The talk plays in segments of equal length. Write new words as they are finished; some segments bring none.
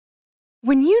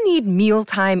When you need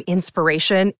mealtime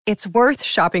inspiration, it's worth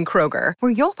shopping Kroger,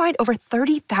 where you'll find over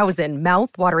 30,000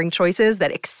 mouth-watering choices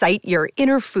that excite your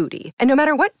inner foodie. And no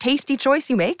matter what tasty choice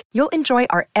you make, you'll enjoy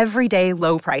our everyday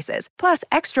low prices, plus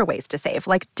extra ways to save,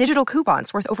 like digital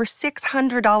coupons worth over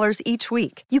 $600 each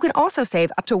week. You can also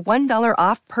save up to $1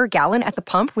 off per gallon at the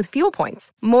pump with fuel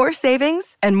points. More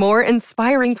savings and more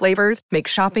inspiring flavors make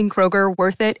shopping Kroger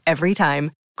worth it every time.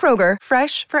 Kroger,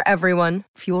 fresh for everyone.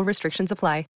 Fuel restrictions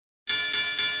apply.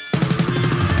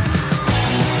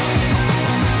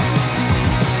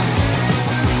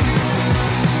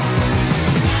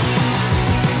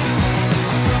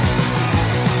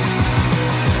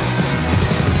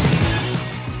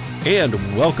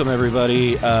 And welcome,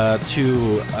 everybody,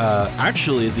 to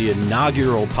actually the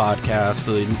inaugural podcast,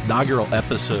 the inaugural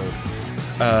episode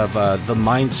of The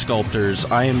Mind Sculptors.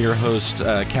 I am your host,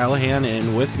 Callahan,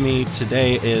 and with me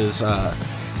today is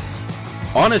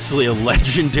honestly a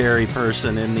legendary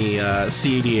person in the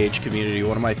cEDH community,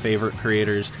 one of my favorite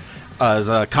creators, is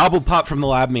Cobblepott from the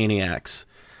Lab Maniacs.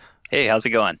 Hey, how's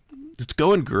it going? It's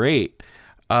going great.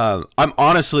 I'm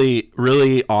honestly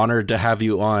really honored to have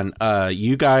you on.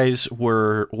 You guys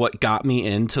were what got me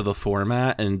into the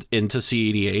format and into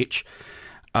cEDH.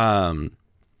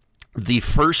 The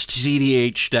first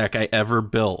cEDH deck I ever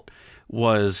built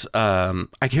was, I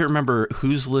can't remember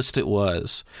whose list it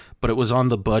was, but it was on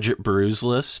the Budget Brews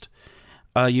list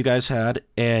you guys had,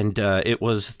 and it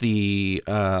was the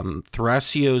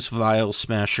Thrasios Vial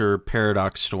Smasher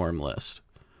Paradox Storm list.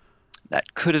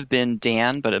 That could have been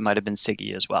Dan, but it might have been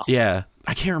Siggy as well. Yeah,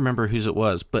 I can't remember whose it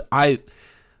was, but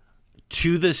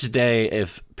to this day,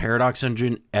 if Paradox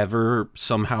Engine ever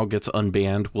somehow gets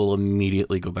unbanned, we'll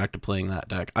immediately go back to playing that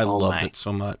deck. I loved it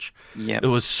so much. Yep. It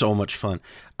was so much fun.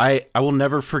 I will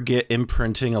never forget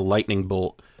imprinting a lightning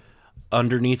bolt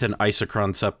underneath an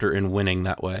Isochron Scepter and winning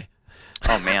that way.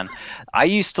 Oh, man. I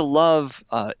used to love,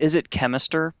 is it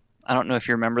Chemister? I don't know if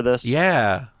you remember this.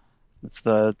 Yeah. It's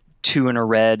the 2 and a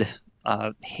red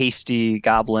hasty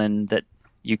goblin that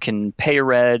you can pay a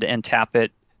red and tap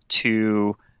it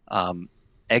to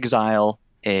exile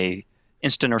a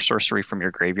instant or sorcery from your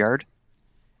graveyard.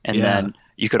 And then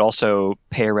you could also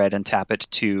pay a red and tap it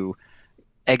to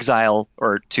exile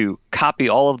or to copy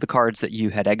all of the cards that you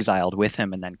had exiled with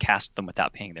him and then cast them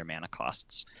without paying their mana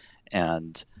costs.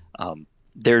 And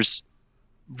there's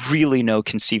really no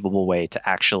conceivable way to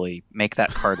actually make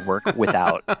that card work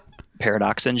without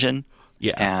Paradox Engine.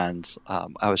 Yeah, and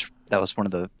that was one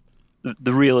of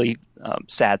the really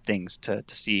sad things to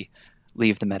see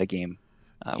leave the metagame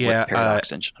with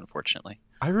Paradox Engine, unfortunately.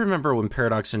 I remember when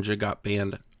Paradox Engine got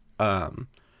banned. I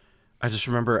just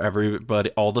remember everybody,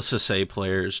 all the Sasay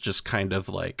players, just kind of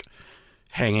like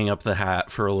hanging up the hat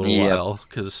for a little while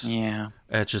because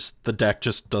the deck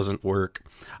just doesn't work.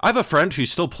 I have a friend who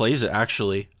still plays it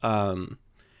actually, and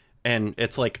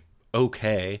it's like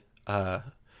okay,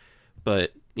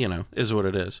 but. You know, is what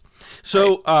it is.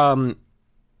 So,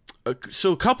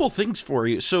 so a couple things for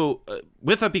you. So,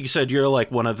 with that being said, you're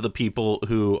like one of the people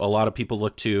who a lot of people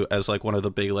look to as like one of the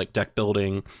big like deck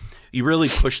building. You really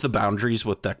push the boundaries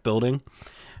with deck building,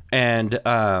 and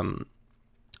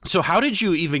so how did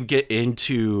you even get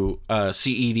into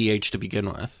cEDH to begin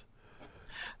with?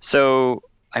 So,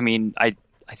 I mean, I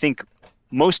think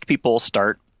most people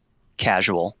start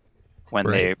casual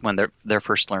when they're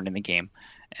first learning the game.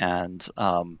 And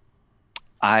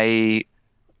I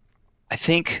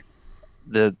think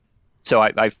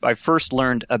I first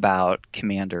learned about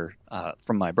Commander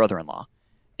from my brother-in-law,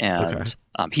 and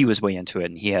he was way into it,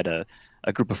 and he had a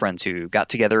group of friends who got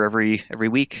together every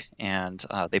week, and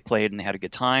they played and they had a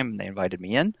good time, and they invited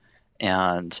me in,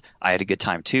 and I had a good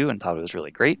time too, and thought it was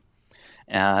really great.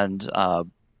 And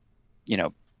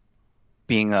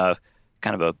being a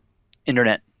kind of a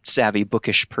internet savvy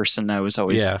bookish person, I was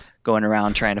always going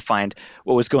around trying to find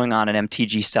what was going on in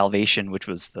MTG Salvation, which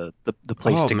was the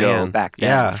place to go back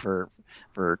then for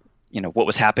what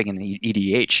was happening in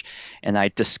EDH. And I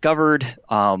discovered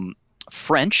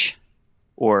French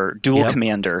or Dual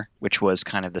Commander, which was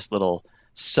kind of this little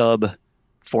sub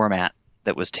format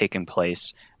that was taking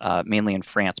place mainly in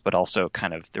France, but also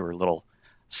kind of there were little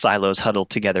silos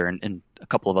huddled together in a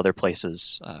couple of other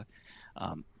places.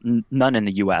 None in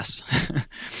the U.S.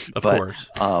 Of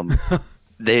course.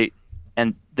 There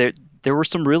were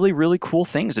some really, really cool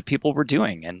things that people were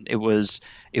doing, and it was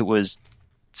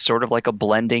sort of like a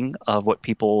blending of what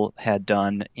people had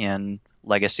done in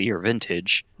Legacy or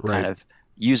Vintage, kind of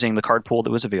using the card pool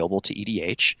that was available to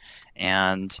EDH.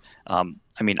 And I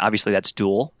mean, obviously that's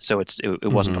dual, so it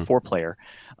wasn't a 4-player.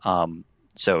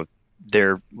 So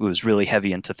there was really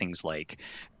heavy into things like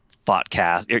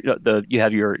Thoughtcast. You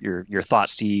have your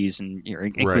Thoughtseize and your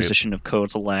Inquisition of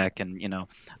Kozilek, and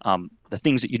the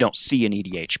things that you don't see in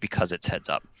EDH because it's heads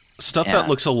up. Stuff that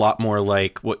looks a lot more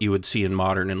like what you would see in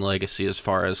Modern and Legacy, as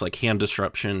far as like hand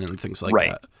disruption and things like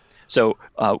that. So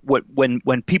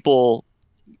when people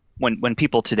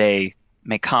today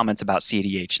make comments about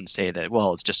cEDH and say that,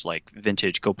 well, it's just like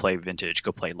Vintage, go play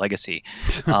Legacy,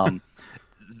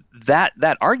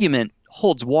 that argument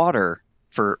holds water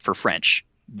for French,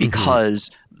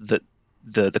 because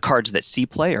the cards that C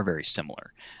play are very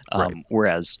similar,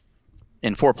 whereas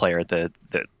in 4-player the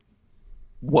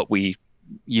what we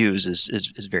use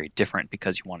is very different,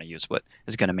 because you want to use what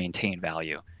is going to maintain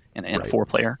value in a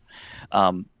 4-player.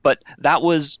 But that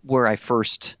was where I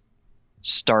first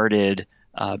started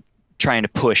trying to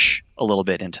push a little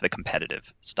bit into the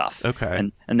competitive stuff. Okay.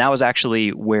 And that was actually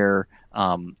where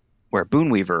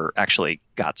Boonweaver actually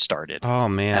got started. Oh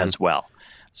man, as well.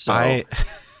 So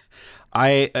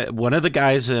I one of the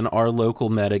guys in our local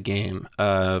meta game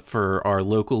for our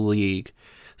local league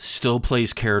still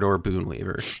plays Carador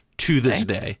Boonweaver to this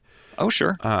day. Oh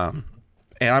sure. And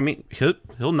I mean,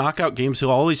 he'll knock out games.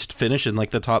 He'll always finish in like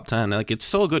the top 10. Like, it's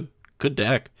still a good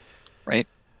deck. Right.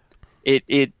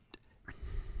 It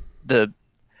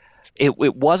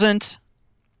wasn't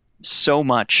so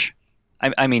much.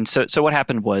 I mean, so what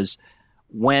happened was,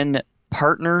 when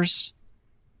Partners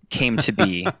came to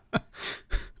be,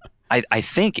 I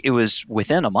think it was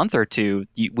within a month or two,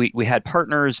 we had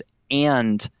Partners,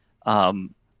 and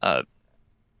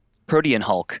Protean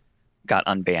Hulk got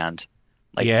unbanned.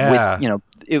 Like,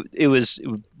 it was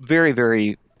very,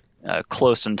 very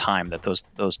close in time that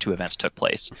those two events took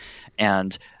place.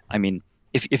 And I mean,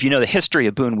 if you know the history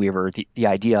of Boonweaver, the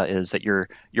idea is that you're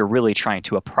really trying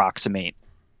to approximate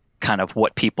kind of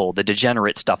what the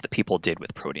degenerate stuff that people did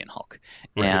with Protean Hulk.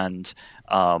 Right. And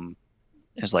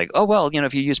it's like, oh well,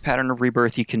 if you use Pattern of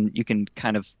Rebirth, you can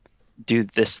kind of do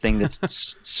this thing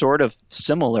that's sort of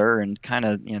similar and kind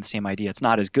of the same idea. It's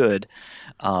not as good,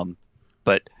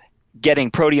 but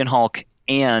getting Protean Hulk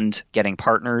and getting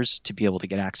Partners to be able to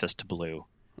get access to blue,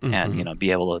 and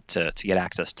be able to get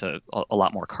access to a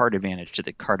lot more card advantage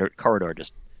that Corridor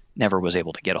just never was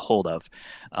able to get a hold of.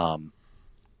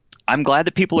 I'm glad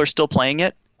that people are still playing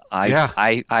it.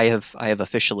 I have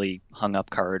officially hung up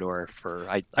Corridor for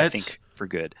I think for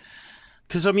good.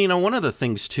 Because I mean, one of the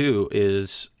things too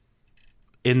is,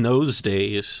 in those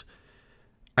days,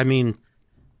 I mean,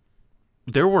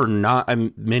 there were not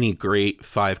many great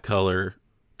 5-color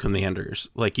commanders.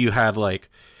 Like, you had like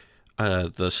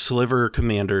the Sliver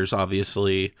commanders,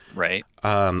 obviously. Right.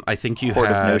 I think you had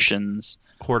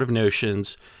Horde of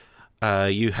Notions.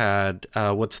 You had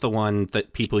what's the one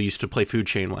that people used to play Food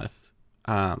Chain with?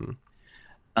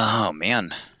 Oh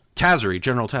man, Tazri,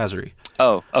 General Tazri.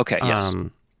 Oh, okay, yes.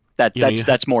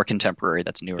 That's more contemporary.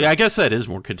 That's newer. Yeah, I guess that is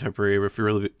more contemporary. If you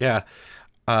really,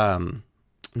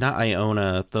 not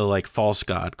Iona, the like false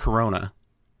god, Corona.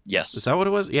 Yes. Is that what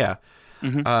it was? Yeah.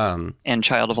 Mm-hmm. And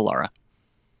Child of Alara.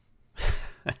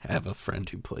 I have a friend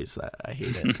who plays that. I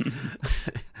hate it.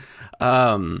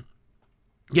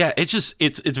 Yeah,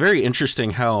 it's very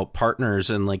interesting how Partners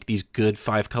and like these good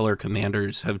 5-color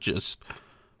commanders have just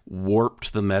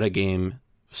warped the metagame,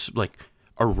 like,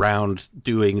 around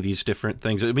doing these different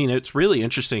things. I mean, it's really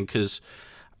interesting because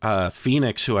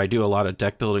Phoenix, who I do a lot of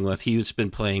deck building with, he's been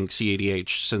playing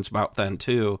cEDH since about then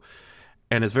too.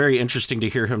 And it's very interesting to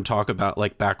hear him talk about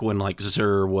like back when like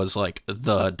Zur was like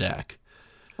the deck.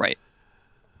 Right.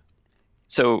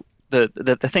 So the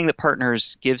thing that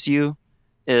Partners gives you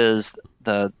is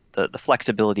the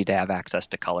flexibility to have access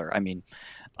to color. I mean,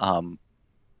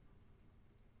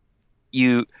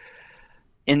 you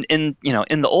in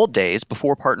the old days,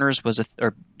 before Partners was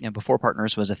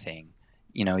a thing,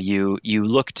 you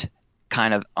looked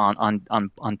kind of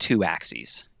on two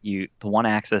axes. The one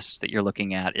axis that you're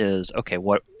looking at is, okay,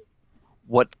 what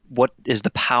is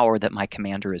the power that my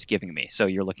commander is giving me? So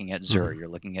you're looking at Zur, you're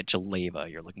looking at Jaleva,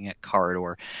 you're looking at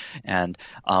Corridor, and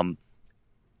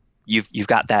you've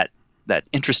got that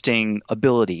interesting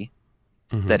ability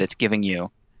that it's giving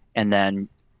you, and then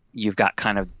you've got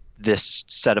kind of this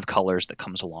set of colors that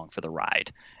comes along for the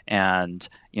ride. And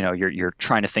you're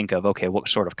trying to think of, okay, what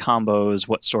sort of combos,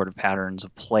 what sort of patterns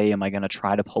of play am I going to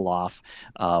try to pull off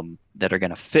that are going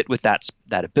to fit with that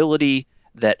ability,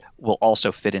 that will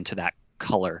also fit into that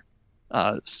color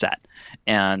set.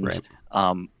 And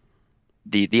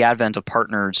the advent of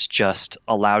Partners just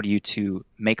allowed you to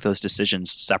make those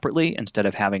decisions separately instead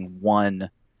of having one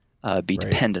be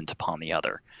dependent upon the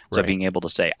other. So being able to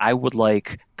say, I would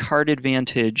like card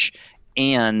advantage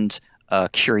and a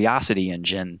curiosity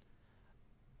engine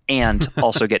and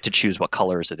also get to choose what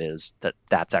colors it is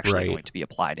that's actually going to be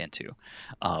applied into.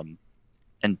 And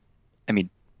I mean,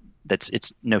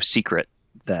 it's no secret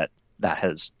that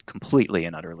has completely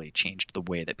and utterly changed the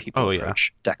way that people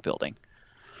approach deck building.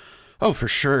 Oh, for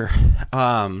sure.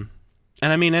 And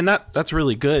I mean, and that's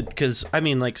really good because I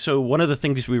mean, like, so one of the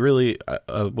things we really,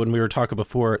 when we were talking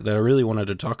before, that I really wanted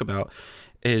to talk about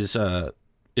is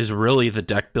really the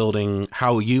deck building,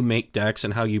 how you make decks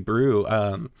and how you brew.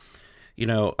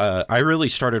 I really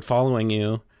started following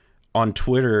you on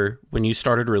Twitter when you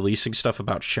started releasing stuff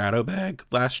about Shadowbag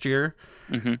last year.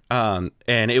 Mm-hmm.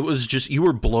 And it was just, you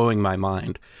were blowing my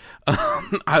mind.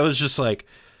 I was just like,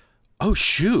 oh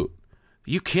shoot,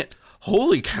 you can't,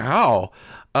 holy cow.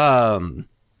 And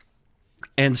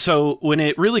so when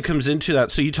it really comes into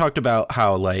that, so you talked about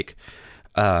how like,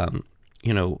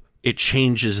 it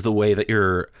changes the way that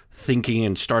you're thinking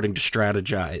and starting to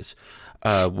strategize,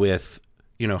 with,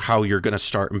 how you're going to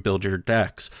start and build your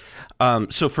decks.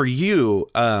 So for you,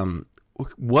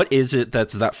 what is it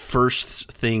that's that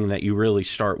first thing that you really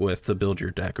start with to build your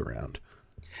deck around?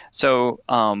 So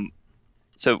when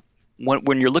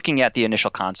you're looking at the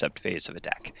initial concept phase of a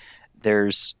deck,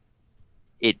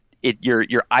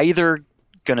 you're either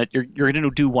gonna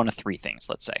do one of three things,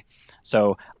 let's say.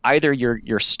 So either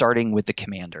you're starting with the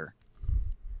commander,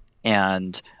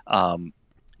 and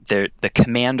the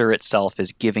commander itself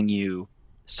is giving you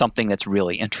something that's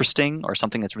really interesting or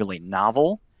something that's really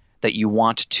novel that you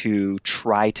want to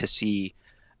try to see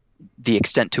the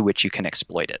extent to which you can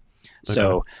exploit it. Okay.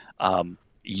 So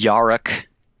Yarok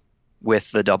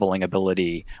with the doubling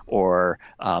ability, or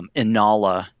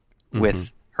Inala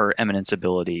with her eminence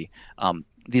ability.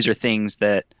 These are things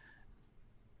that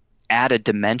add a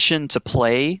dimension to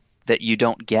play that you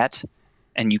don't get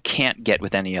and you can't get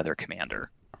with any other commander.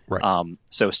 Right.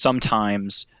 So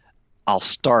sometimes I'll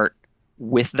start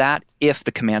with that if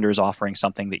the commander is offering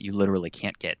something that you literally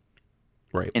can't get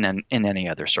in any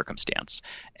other circumstance.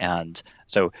 And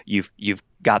so you've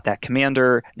got that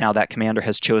commander. Now that commander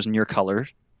has chosen your color,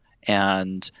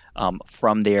 and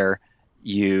from there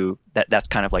that's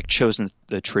kind of like chosen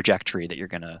the trajectory that you're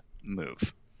going to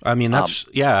move. I mean, I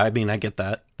get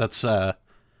that.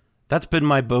 That's been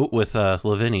my boat with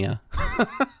Lavinia.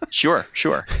 Sure.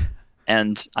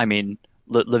 And I mean,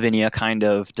 Lavinia kind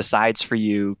of decides for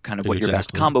you kind of what your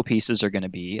best combo pieces are going to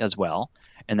be as well.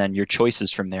 And then your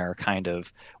choices from there are kind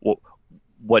of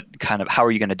what kind of, how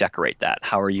are you going to decorate that?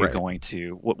 How are you going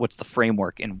to, what's the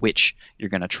framework in which you're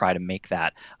going to try to make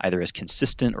that either as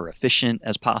consistent or efficient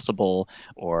as possible,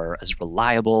 or as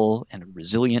reliable and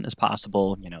resilient as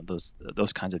possible?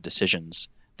 Those kinds of decisions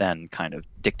then kind of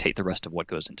dictate the rest of what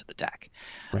goes into the deck.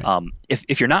 Right.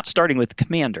 If you're not starting with the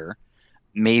commander,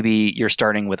 maybe you're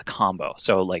starting with a combo.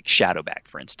 So like Shadowbag,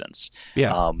 for instance.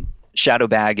 Yeah.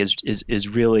 Shadowbag is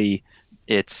really,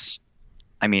 it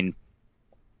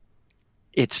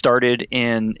started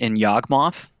in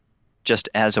Yawgmoth just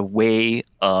as a way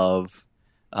of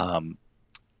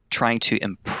trying to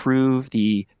improve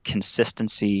the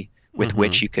consistency with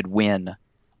which you could win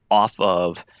off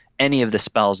of any of the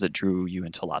spells that drew you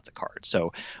into lots of cards.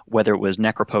 So whether it was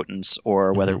Necropotence,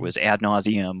 or whether it was Ad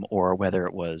Nauseam, or whether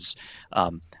it was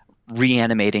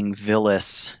reanimating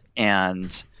Villas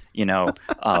and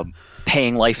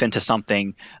paying life into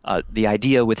something, the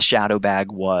idea with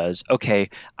Shadowbag was, okay,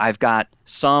 I've got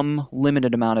some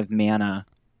limited amount of mana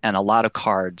and a lot of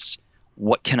cards.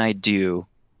 What can I do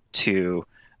to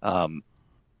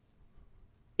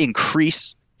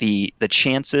increase the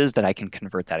chances that I can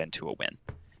convert that into a win?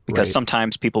 Because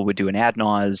sometimes people would do an Ad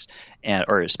Naus,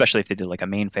 or especially if they did like a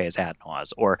main phase Ad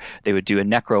Naus, or they would do a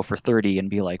Necro for 30 and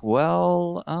be like,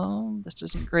 well, this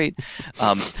isn't great.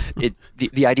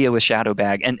 The idea with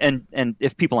Shadowbag, and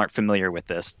if people aren't familiar with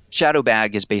this,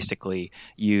 Shadowbag is basically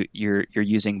you're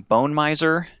using Bone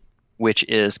Miser, which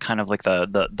is kind of like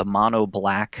the mono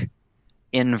black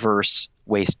inverse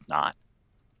Waste Knot.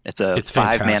 It's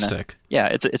 5 fantastic. mana. Yeah,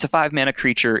 it's a 5 mana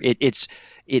creature. It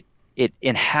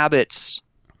inhabits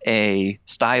a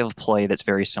style of play that's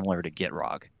very similar to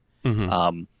Gitrog,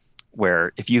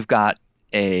 where if you've got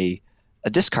a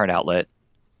discard outlet,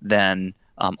 then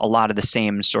a lot of the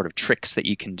same sort of tricks that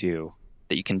you can do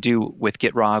with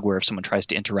Gitrog, where if someone tries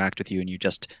to interact with you and you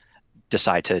just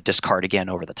decide to discard again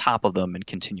over the top of them and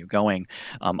continue going,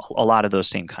 a lot of those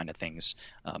same kind of things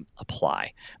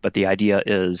apply. But the idea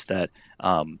is that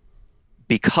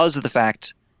because of the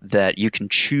fact that you can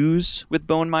choose with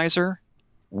Bone Miser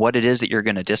what it is that you're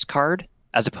going to discard,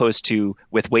 as opposed to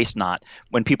with Waste Not.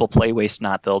 When people play Waste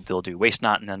Not, they'll do Waste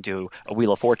Not and then do a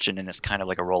Wheel of Fortune, and it's kind of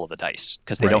like a roll of the dice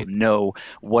because they don't know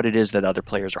what it is that other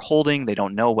players are holding. They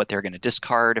don't know what they're going to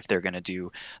discard, if they're going to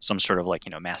do some sort of like,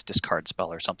 mass discard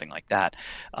spell or something like that.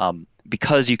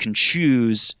 Because you can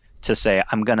choose to say,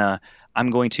 I'm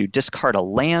going to discard a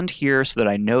land here so that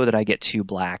I know that I get 2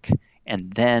 black,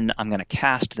 and then I'm going to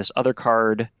cast this other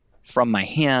card from my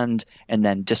hand and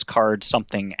then discard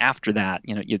something after that.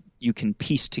 You can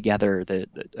piece together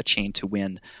a chain to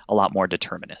win a lot more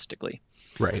deterministically.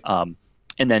 Right. And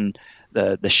then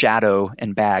the Shadow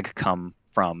and Bag come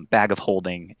from Bag of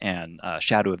Holding and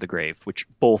Shadow of the Grave, which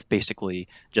both basically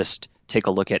just take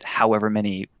a look at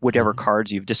whatever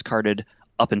cards you've discarded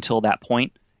up until that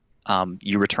point.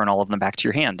 You return all of them back to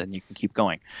your hand, and you can keep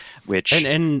going. Which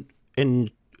and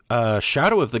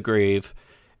Shadow of the Grave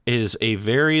is a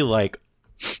very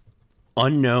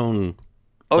unknown,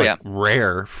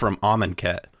 rare from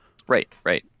Amonkhet.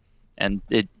 Right. And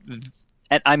it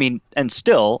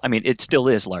still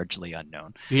is largely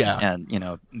unknown. Yeah.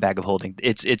 And Bag of Holding,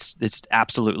 it's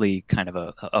absolutely kind of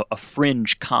a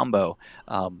fringe combo,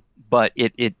 but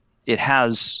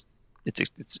it's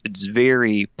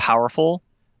very powerful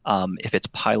if it's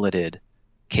piloted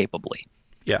capably.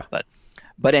 Yeah.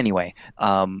 But anyway,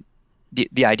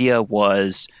 the idea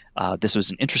was this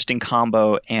was an interesting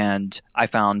combo, and I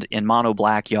found in Mono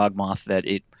Black Yawgmoth that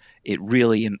it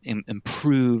really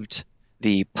improved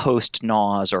the post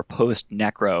Naws or post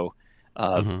Necro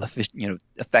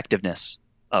effectiveness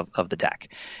of the deck,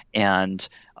 and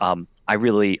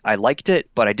I liked it,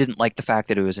 but I didn't like the fact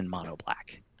that it was in Mono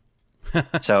Black.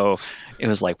 So it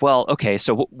was like, well, okay,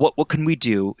 so what can we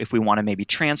do if we want to maybe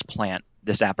transplant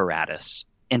this apparatus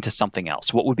into something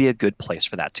else? What would be a good place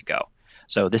for that to go?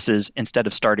 So this is, instead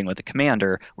of starting with a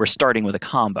commander, we're starting with a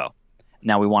combo.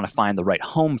 Now we want to find the right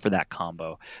home for that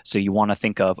combo. So you want to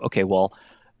think of, okay, well,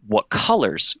 what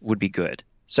colors would be good?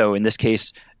 So in this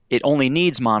case, it only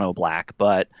needs Mono Black,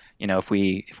 but if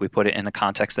we put it in a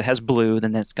context that has blue,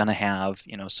 then it's going to have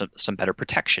some better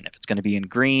protection. If it's going to be in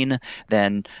green,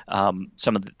 then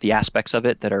some of the aspects of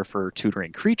it that are for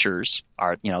tutoring creatures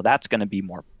are that's going to be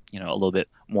more a little bit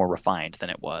more refined than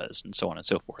it was, and so on and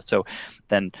so forth. So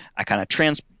then I kind of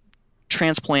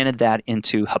transplanted that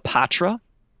into Hapatra,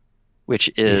 which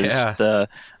is the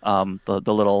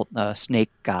little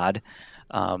snake god,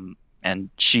 and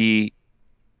she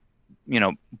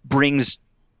brings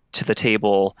to the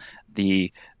table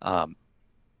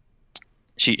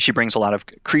she brings a lot of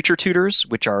creature tutors,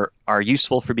 which are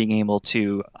useful for being able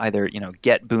to either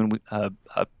get Bone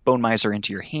Miser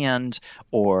into your hand,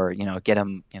 or get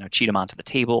him cheat him onto the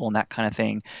table and that kind of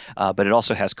thing. But it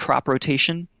also has crop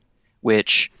rotation,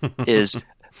 which is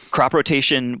crop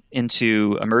rotation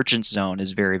into Emergence Zone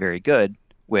is very, very good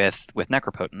with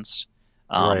Necropotence,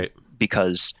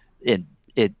 because it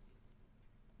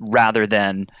rather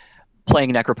than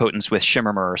playing Necropotence with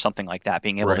Shimmermer or something like that,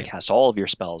 being able to cast all of your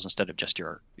spells instead of just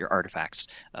your artifacts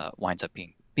winds up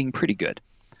being pretty good.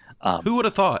 Who would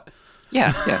have thought?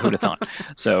 Yeah, who would have thought?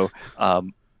 So,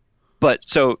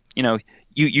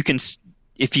 you can,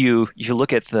 if you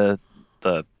look at the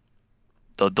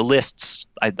lists,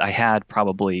 I had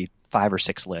probably 5 or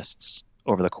 6 lists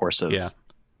over the course of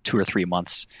 2 or 3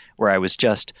 months where I was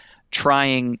just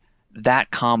trying that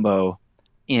combo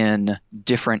in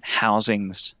different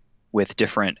housings with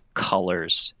different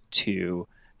colors to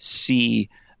see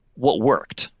what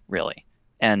worked, really.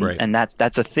 And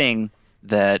that's a thing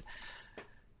that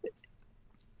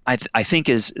I think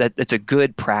is that it's a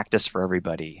good practice for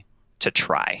everybody to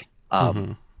try.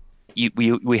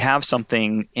 We have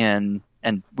something in,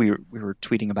 and we were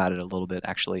tweeting about it a little bit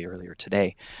actually earlier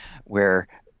today, where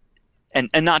and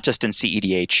not just in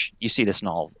cEDH, you see this in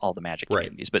all the Magic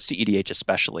communities, but cEDH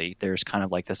especially, there's kind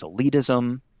of like this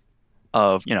elitism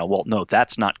of, well, no,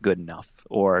 that's not good enough,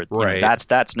 or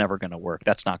that's never going to work,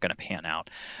 that's not going to pan out.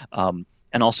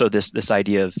 And also this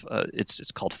idea of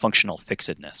it's called functional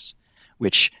fixedness,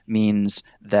 which means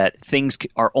that things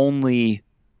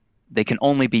they can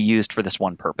only be used for this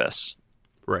one purpose.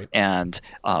 Right. And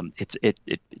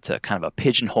it's a kind of a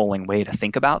pigeonholing way to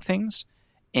think about things,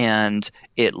 and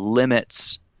it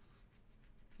limits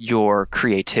your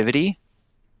creativity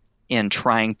in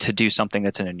trying to do something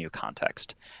that's in a new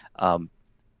context.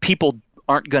 People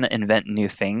aren't going to invent new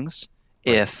things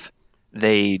if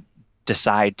they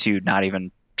decide to not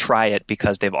even try it,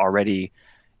 because they've already,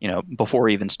 before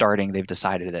even starting, they've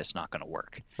decided that it's not going to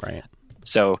work. Right.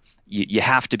 So you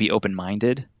have to be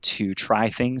open-minded to try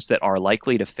things that are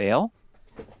likely to fail.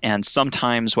 And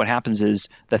sometimes what happens is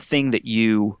the thing that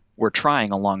you were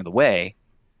trying along the way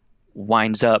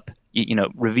winds up,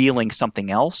 revealing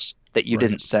something else that you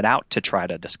didn't set out to try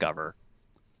to discover.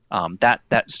 That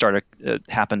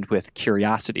happened with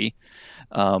Curiosity.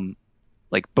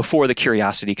 Like before the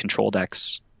Curiosity control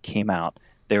decks came out,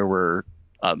 there were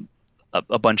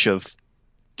a bunch of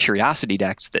Curiosity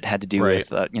decks that had to do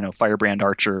with Firebrand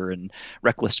Archer and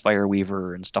Reckless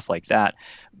Fireweaver and stuff like that,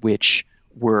 which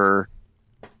were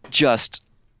just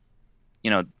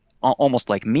almost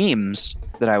like memes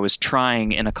that I was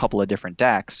trying in a couple of different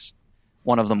decks.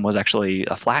 One of them was actually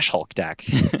a Flash Hulk deck,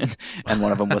 and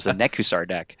one of them was a Nekusar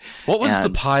deck. What was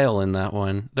the pile in that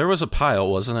one? There was a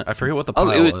pile, wasn't it? I forget what the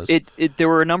pile was. There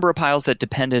were a number of piles that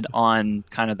depended on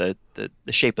kind of the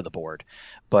shape of the board.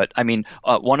 But, I mean,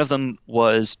 one of them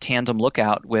was Tandem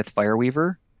Lookout with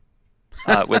Fireweaver.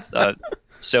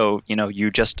 So, you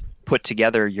just put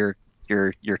together your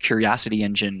Curiosity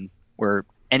engine where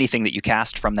anything that you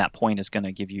cast from that point is going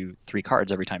to give you 3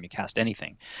 cards every time you cast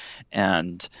anything.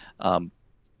 And,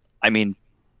 I mean,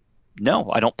 no,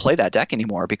 I don't play that deck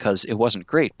anymore because it wasn't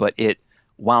great, but it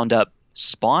wound up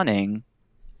spawning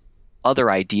other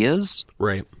ideas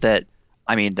that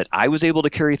I was able to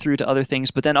carry through to other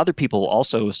things, but then other people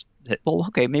also said, well,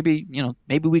 okay, maybe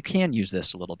we can use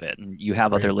this a little bit. And you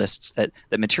have other lists that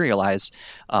materialize,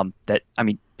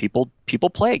 people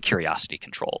play Curiosity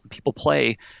Control. People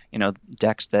play,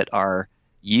 decks that are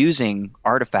using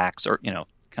artifacts or,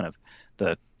 kind of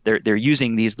they're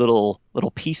using these little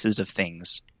pieces of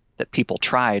things that people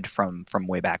tried from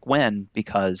way back when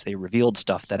because they revealed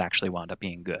stuff that actually wound up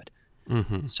being good.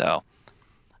 Mm-hmm. So,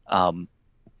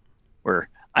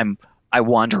 I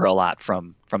wander a lot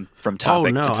from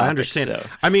topic to topic. I understand. So.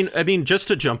 I mean, just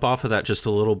to jump off of that just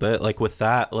a little bit, like with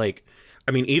that, like,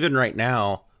 I mean, even right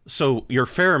now, so your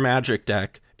Fair Magic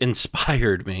deck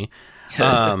inspired me.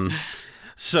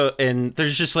 So, and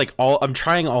there's just like I'm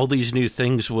trying all these new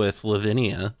things with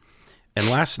Lavinia, and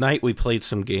last night we played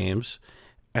some games,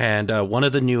 and one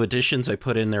of the new additions I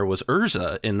put in there was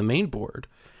Urza in the main board.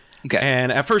 Okay.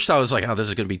 And at first I was like, oh, this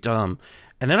is going to be dumb.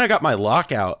 And then I got my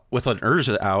lockout with an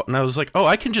Urza out, and I was like, oh,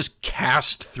 I can just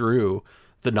cast through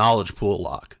the knowledge pool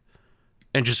lock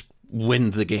and just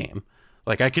win the game.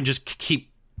 Like, I can just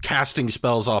keep casting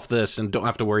spells off this and don't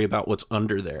have to worry about what's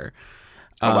under there.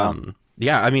 Wow.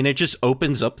 Yeah, I mean, it just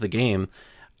opens up the game.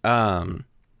 And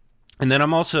then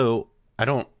I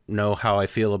don't know how I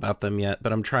feel about them yet,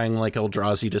 but I'm trying like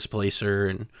Eldrazi Displacer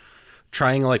and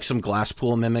trying like some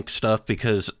Glasspool Mimic stuff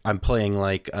because I'm playing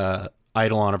like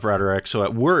Eidolon of Rhetoric. So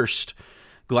at worst,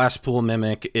 Glasspool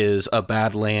Mimic is a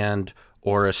bad land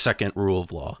or a second Rule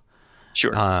of Law.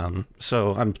 Sure.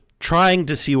 So I'm trying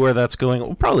to see where that's going. It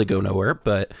will probably go nowhere,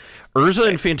 but Urza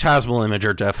and Phantasmal Image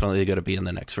are definitely going to be in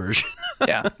the next version.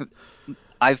 Yeah.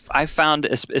 I've found,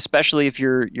 especially if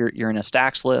you're in a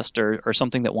stacks list or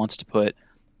something that wants to put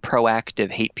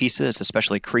proactive hate pieces,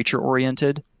 especially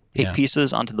creature-oriented hate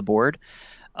pieces onto the board,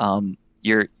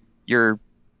 your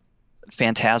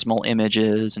phantasmal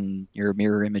images and your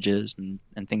mirror images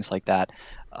and things like that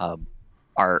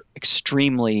are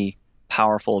extremely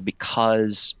powerful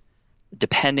because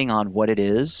depending on what it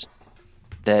is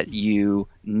that you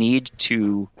need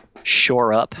to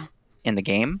shore up in the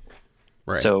game.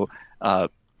 Right. So,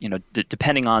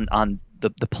 depending on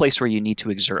the place where you need to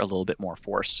exert a little bit more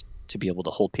force to be able to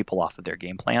hold people off of their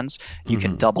game plans, you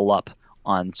can double up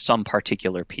on some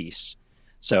particular piece.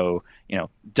 So,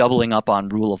 doubling up on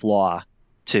Rule of Law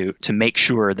to make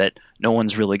sure that no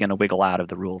one's really going to wiggle out of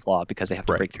the Rule of Law because they have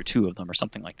to break through 2 of them or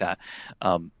something like that.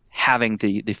 Having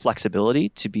the flexibility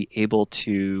to be able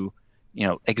to,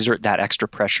 exert that extra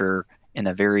pressure in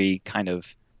a very kind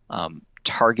of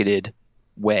targeted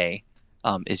way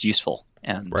is useful.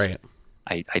 And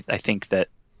I think that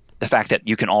the fact that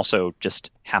you can also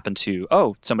just happen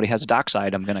to, somebody has a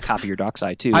dockside, I'm going to copy your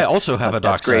dockside too. I also have a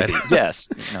dockside. Yes.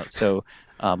 So,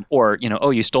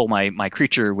 you stole my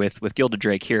creature with Gilded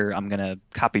Drake here. I'm going to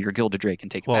copy your Gilded Drake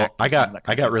and take it back.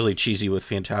 I got really cheesy with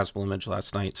Phantasmal Image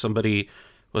last night. Somebody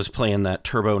was playing that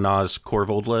Turbo Nas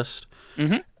Corvold list.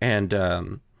 Mm-hmm. And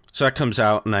so that comes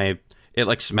out and it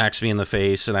like smacks me in the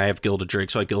face and I have Gilded Drake.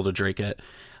 So I Gilded Drake it.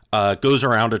 Goes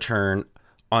around a turn.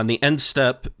 On the end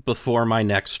step before my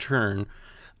next turn,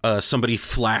 somebody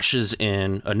flashes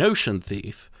in a Notion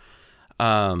Thief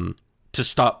to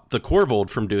stop the Corvold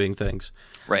from doing things.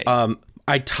 Right.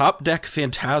 I top deck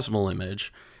Phantasmal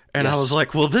Image, and I was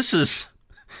like, well, this is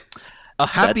a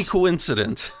happy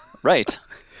coincidence. Right.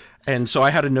 And so I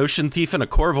had a Notion Thief and a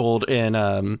Corvold,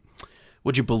 and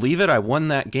would you believe it? I won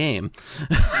that game.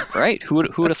 Right. Who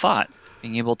would have thought?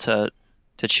 Being able to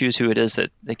choose who it is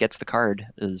that gets the card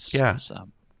is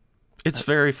it's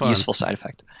very fun. Useful side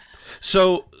effect.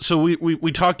 So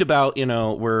we talked about,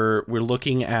 we're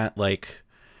looking at like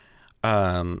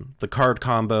the card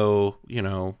combo,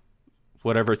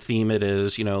 whatever theme it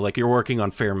is, like you're working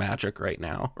on Fair Magic right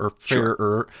now, or Fair.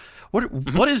 Sure.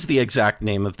 What is the exact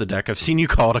name of the deck? I've seen you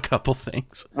call it a couple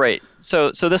things. Right.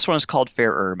 So this one is called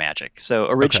Fairer Magic. So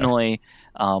originally,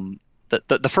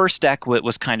 the first deck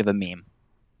was kind of a meme.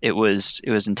 It was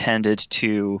intended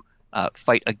to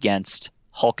fight against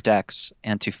Hulk decks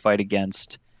and to fight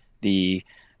against the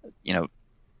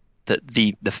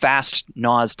fast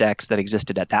Nas decks that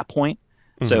existed at that point.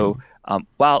 Mm-hmm. So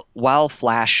while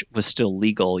Flash was still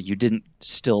legal, you didn't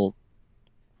see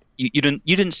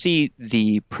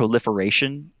the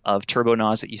proliferation of Turbo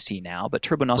Nas that you see now, but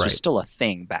Turbo Nas was still a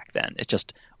thing back then. It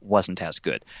just wasn't as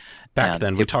good. Back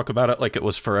then, we talk about it like it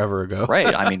was forever ago.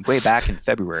 Right. I mean, way back in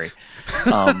February.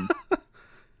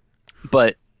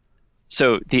 But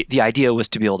so the idea was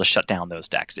to be able to shut down those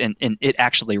decks, and it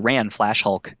actually ran Flash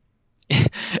Hulk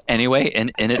anyway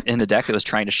in a deck that was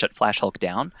trying to shut Flash Hulk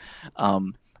down.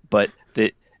 But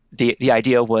the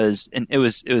idea was, and it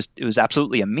was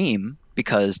absolutely a meme,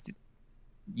 because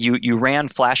you ran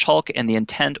Flash Hulk, and the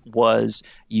intent was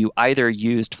you either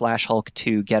used Flash Hulk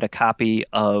to get a copy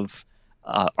of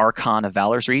Archon of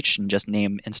Valor's Reach and just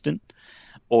name instant,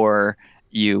 or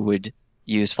you would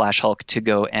use Flash Hulk to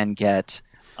go and get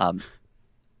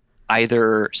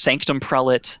either Sanctum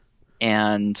Prelate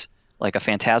and like a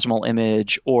Phantasmal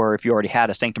Image, or if you already had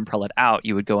a Sanctum Prelate out,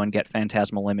 you would go and get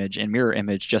Phantasmal Image and Mirror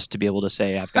Image just to be able to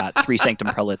say, I've got 3 Sanctum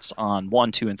Prelates on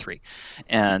 1, 2, and 3.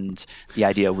 And the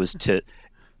idea was to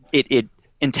it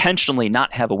intentionally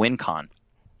not have a win con.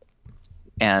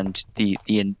 And the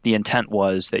intent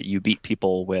was that you beat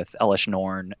people with Elesh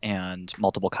Norn and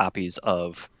multiple copies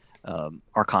of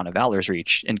Archon of Valor's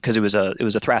Reach, and because it was a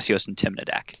Thrasios and Tymna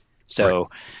deck. So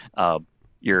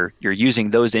you're using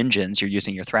those engines, you're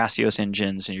using your Thrasios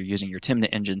engines, and you're using your Tymna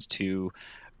engines to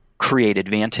create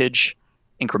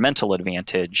incremental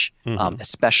advantage,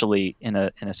 especially in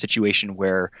a situation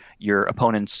where your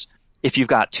opponents, if you've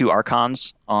got 2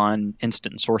 Archons on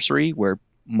instant and sorcery, where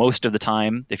most of the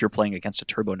time, if you're playing against a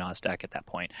Turbo Nas deck at that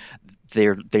point,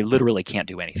 they literally can't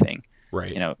do anything.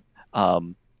 Right.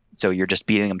 So you're just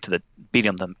beating them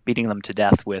to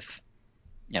death with,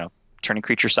 turning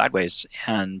creatures sideways,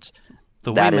 and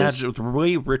the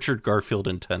way Richard Garfield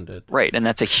intended. Right, and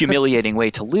that's a humiliating way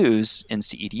to lose in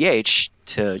cEDH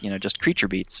to just creature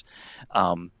beats,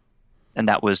 and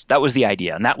that was the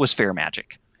idea, and that was Fair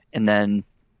Magic. And then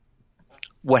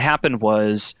what happened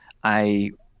was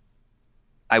I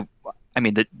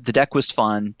mean the deck was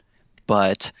fun,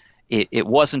 but it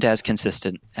wasn't as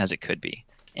consistent as it could be,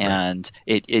 and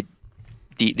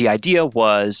the idea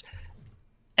was.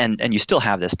 And you still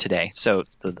have this today. So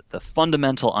the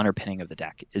fundamental underpinning of the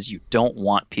deck is you don't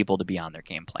want people to be on their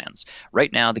game plans.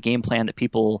 Right now, the game plan that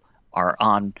people are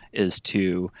on is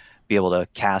to be able to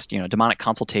cast, Demonic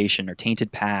Consultation or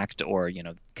Tainted Pact, or,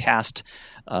 cast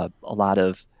a lot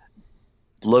of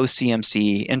low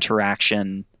CMC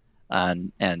interaction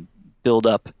and build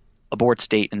up a board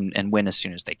state and win as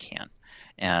soon as they can.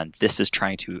 And this is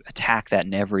trying to attack that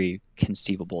in every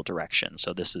conceivable direction.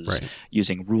 So this is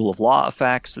using rule of law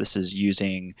effects. This is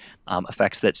using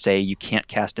effects that say you can't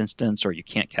cast instants, or you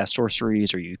can't cast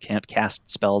sorceries, or you can't cast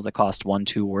spells that cost 1,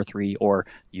 2, or 3, or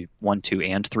 1, 2,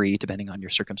 and 3, depending on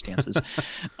your circumstances.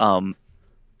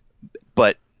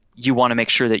 But you want to make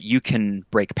sure that you can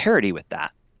break parity with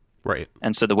that. Right.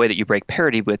 And so the way that you break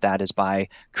parity with that is by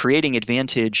creating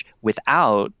advantage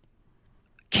without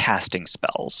casting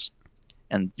spells.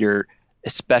 And you're,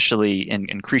 especially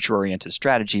in creature-oriented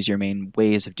strategies, your main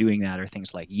ways of doing that are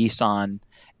things like Yisan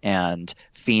and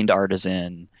Fiend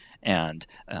Artisan and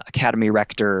Academy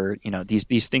Rector.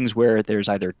 These things where there's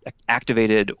either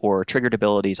activated or triggered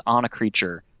abilities on a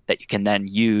creature that you can then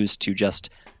use to just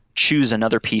choose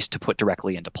another piece to put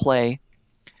directly into play.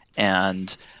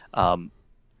 And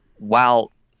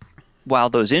while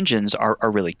those engines are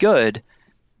really good,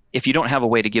 if you don't have a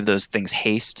way to give those things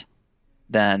haste,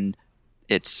 then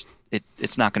it's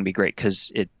not going to be great,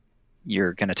 because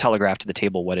you're going to telegraph to the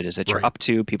table what it is that you're up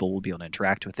to. People will be able to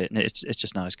interact with it, and it's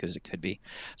just not as good as it could be.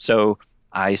 So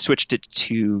I switched it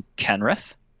to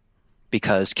Kenrith,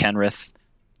 because Kenrith,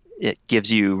 it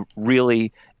gives you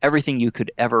really everything you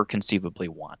could ever conceivably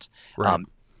want. Right.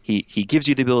 He gives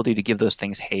you the ability to give those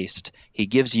things haste. He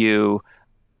gives you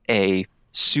a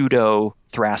pseudo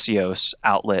Thrasios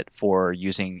outlet for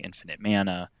using infinite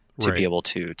mana to be able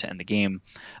to end the game.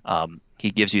 He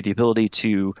gives you the ability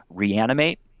to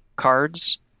reanimate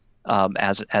cards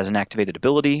as an activated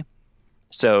ability.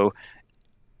 So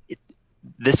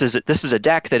this is a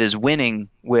deck that is winning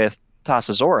with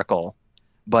Thassa's Oracle,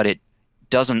 but it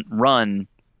doesn't run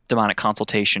Demonic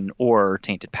Consultation or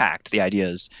Tainted Pact. The idea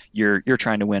is you're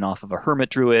trying to win off of a Hermit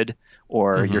Druid,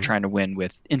 or you're trying to win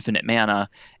with infinite mana.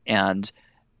 And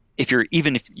if you're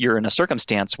in a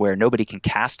circumstance where nobody can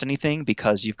cast anything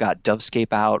because you've got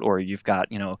Dovescape out, or you've got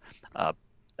a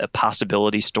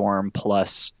Possibility Storm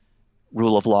plus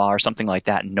Rule of Law or something like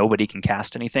that, and nobody can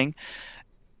cast anything,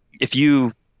 if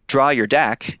you draw your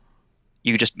deck,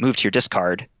 you just move to your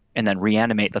discard and then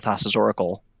reanimate the Thassa's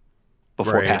Oracle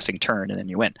before passing turn, and then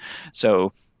you win.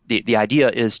 So the idea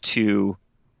is to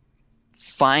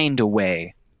find a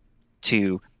way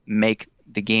to make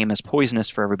the game as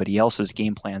poisonous for everybody else's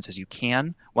game plans as you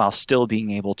can, while still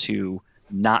being able to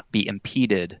not be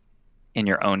impeded in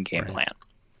your own game plan.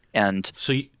 And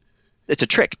so it's a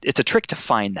trick. It's a trick to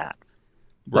find that.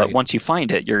 But once you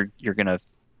find it, you're gonna.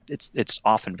 It's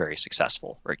often very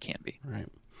successful, or it can be. Right.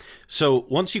 So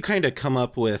once you kind of come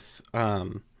up with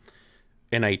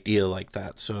an idea like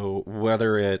that, so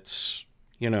whether it's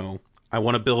I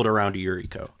want to build around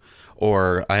Yuriko,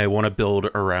 or I want to build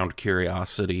around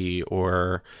Curiosity,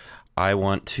 or I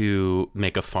want to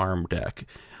make a farm deck.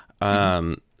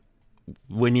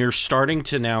 When you're starting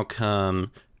to now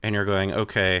come and you're going,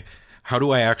 okay, how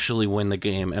do I actually win the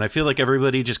game? And I feel like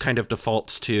everybody just kind of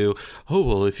defaults to, oh,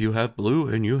 well, if you have blue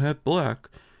and you have black,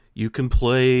 you can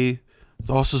play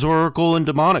Thassa's Oracle and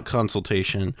Demonic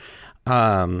Consultation.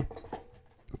 But,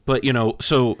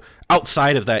 so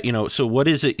outside of that, so what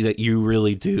is it that you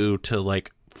really do to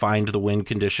like find the win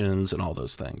conditions and all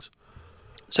those things?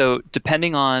 So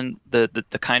depending on the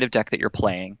kind of deck that you're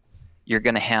playing, you're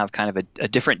going to have kind of a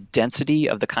different density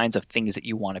of the kinds of things that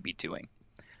you want to be doing.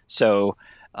 So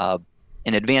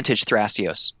in Advantage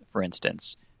Thrasios, for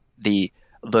instance, the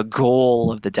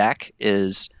goal of the deck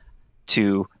is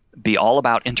to be all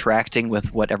about interacting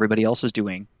with what everybody else is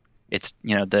doing. It's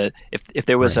if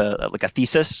there was a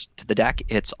thesis to the deck,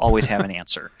 it's always have an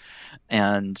answer,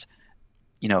 and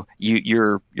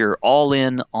you're all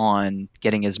in on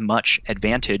getting as much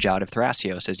advantage out of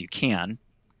Thrasios as you can,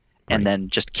 and then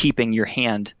just keeping your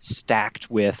hand stacked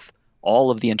with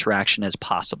all of the interaction as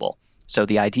possible. So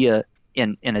the idea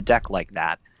in a deck like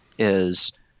that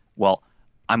is, well,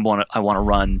 I want to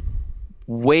run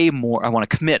way more. I want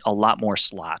to commit a lot more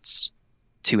slots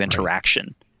to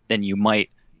interaction than you might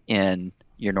in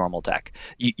your normal deck.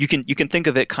 You can think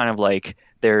of it kind of like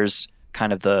there's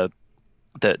kind of the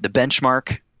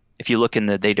benchmark. If you look in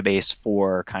the database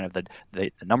for kind of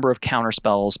the number of counter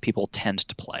spells people tend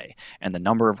to play, and the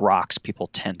number of rocks people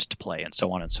tend to play, and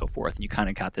so on and so forth, and you kind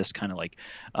of got this kind of like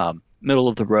middle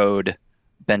of the road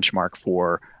benchmark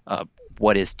for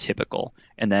what is typical,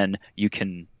 and then you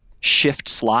can shift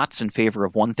slots in favor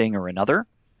of one thing or another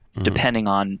depending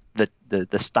on the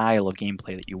style of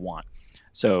gameplay that you want.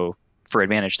 So for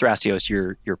Advantage Thrasios,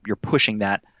 you're pushing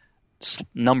that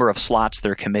number of slots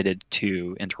that are committed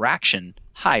to interaction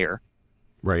higher,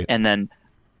 right? And then,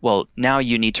 well, now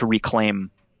you need to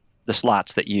reclaim the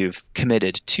slots that you've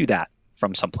committed to that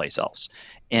from someplace else,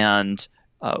 and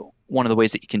one of the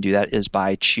ways that you can do that is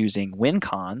by choosing win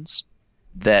cons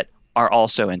that are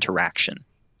also interaction.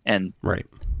 And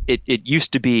it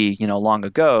used to be, long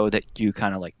ago that you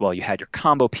kind of like, well, you had your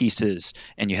combo pieces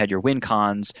and you had your win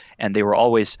cons, and they were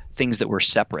always things that were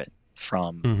separate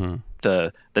from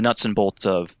the nuts and bolts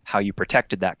of how you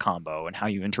protected that combo and how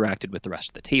you interacted with the rest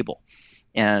of the table.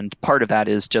 And part of that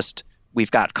is just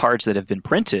we've got cards that have been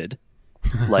printed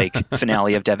like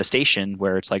Finale of Devastation,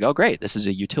 where it's like, oh, great, this is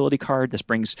a utility card. This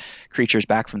brings creatures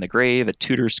back from the grave. It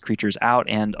tutors creatures out,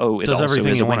 and it does also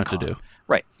everything is you a want win it con. to do.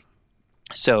 Right.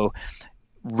 So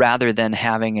rather than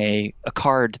having a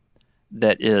card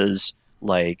that is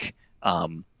like,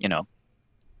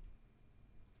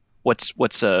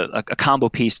 what's a combo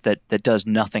piece that does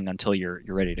nothing until you're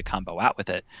ready to combo out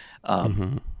with it.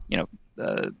 I'm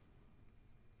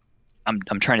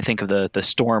trying to think of the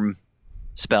storm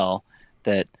spell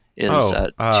that is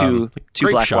two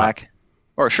black,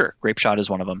 or sure, Grape Shot is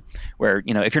one of them, where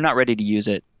if you're not ready to use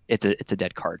it, it's a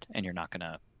dead card and you're not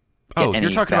gonna get any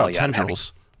you're talking value about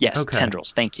Tendrils. Yes, okay.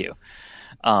 Tendrils, thank you.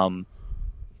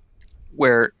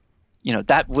 Where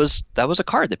that was a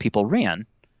card that people ran,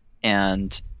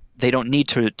 and they don't need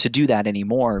to do that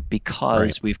anymore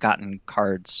because we've gotten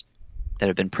cards that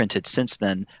have been printed since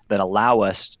then that allow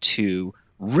us to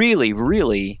really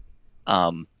rein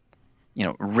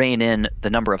in the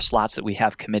number of slots that we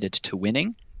have committed to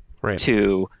winning,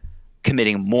 to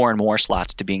committing more and more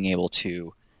slots to being able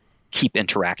to keep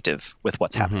interactive with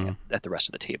what's happening at the rest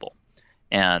of the table.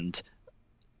 And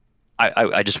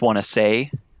I just want to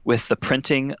say, with the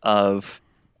printing of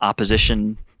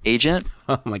Opposition Agent,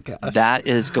 oh my gosh, that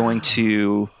is going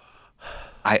to,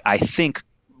 I think,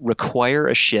 require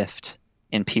a shift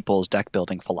in people's deck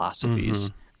building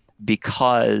philosophies,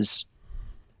 because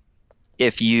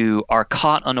if you are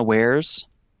caught unawares,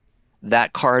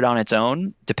 that card on its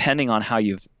own, depending on how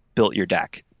you've built your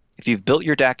deck, if you've built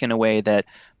your deck in a way that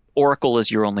Oracle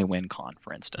is your only win con,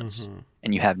 for instance,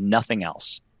 and you have nothing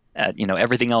else,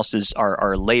 everything else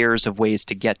are layers of ways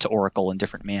to get to Oracle in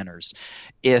different manners.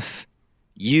 If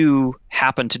you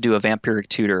happen to do a Vampiric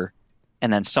Tutor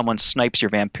and then someone snipes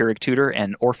your Vampiric Tutor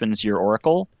and orphans your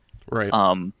Oracle, right?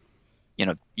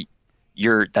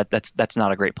 That's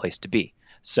not a great place to be.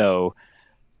 So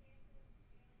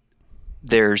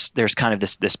there's kind of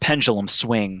this pendulum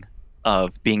swing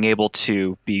of being able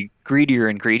to be greedier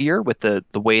and greedier with the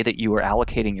way that you are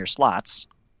allocating your slots,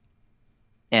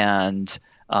 and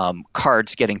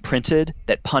cards getting printed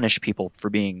that punish people for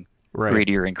being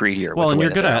greedier and greedier with the way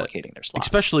that they're allocating their slots.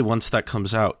 Especially once that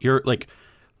comes out,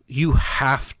 you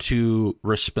have to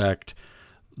respect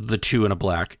the 2 and a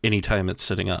black anytime it's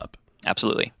sitting up.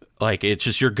 Absolutely. It's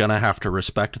just, you're gonna have to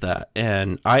respect that.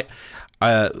 And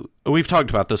we've talked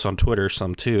about this on Twitter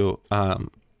some too.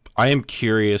 I am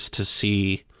curious to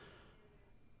see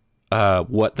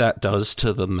what that does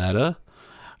to the meta.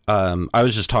 I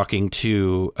was just talking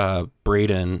to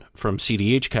Braden from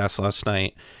cEDH Cast last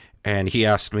night, and he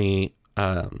asked me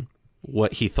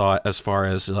what he thought as far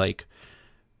as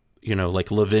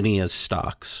Lavinia's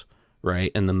stocks,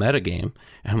 right, in the metagame.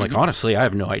 And I'm like, honestly, I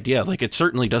have no idea. It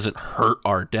certainly doesn't hurt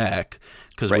our deck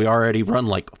because we already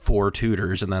run 4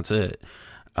 tutors and that's it.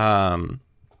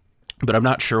 But I'm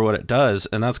not sure what it does,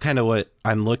 and that's kind of what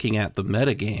I'm looking at the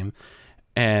metagame.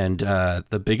 And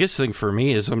the biggest thing for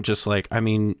me is I'm just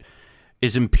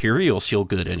is Imperial Seal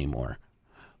good anymore?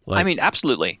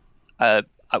 Absolutely.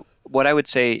 What I would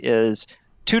say is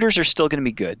tutors are still going to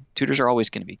be good. Tutors are always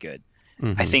going to be good.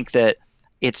 I think that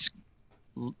it's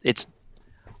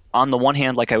on the one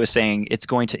hand, like I was saying, it's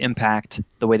going to impact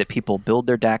the way that people build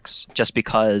their decks, just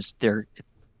because they're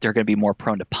going to be more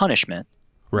prone to punishment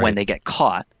when they get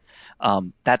caught.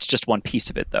 That's just one piece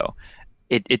of it, though.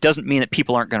 It doesn't mean that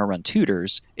people aren't going to run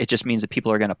tutors. It just means that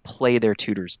people are going to play their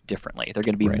tutors differently. They're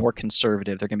going to be more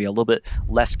conservative. They're going to be a little bit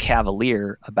less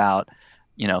cavalier about,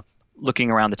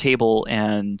 looking around the table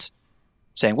and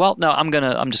saying, well, no,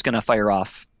 I'm just going to fire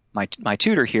off my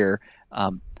tutor here,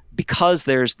 because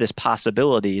there's this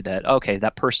possibility that, okay,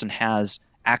 that person has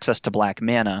access to black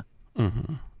mana,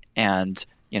 and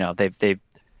they've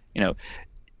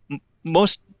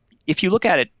most, if you look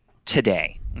at it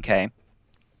today, okay,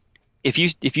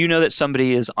 if you know that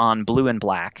somebody is on blue and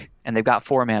black and they've got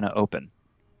 4 mana open,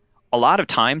 a lot of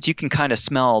times you can kind of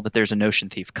smell that there's a Notion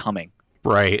Thief coming,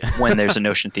 right? When there's a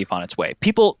Notion Thief on its way,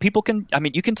 people can,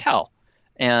 you can tell,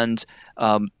 and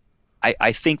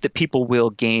I think that people will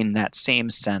gain that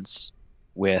same sense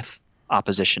with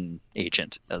Opposition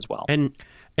Agent as well. And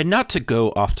not to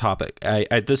go off topic,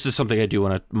 this is something I do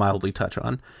want to mildly touch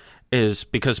on, is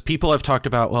because people have talked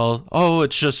about,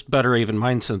 it's just better Aven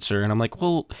Mind Sensor, and I'm like,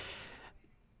 well,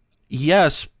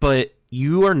 yes, but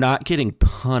you are not getting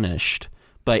punished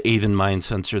by Aven Mind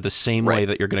Sensor the same way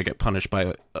that you're going to get punished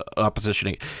by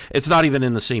Opposition. It's not even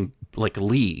in the same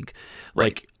league.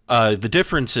 The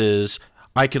difference is,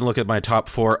 I can look at my top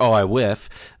 4. Oh, I whiff.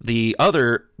 The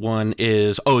other one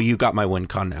is, you got my win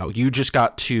con now. You just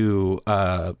got to,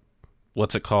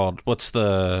 what's it called? What's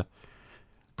the...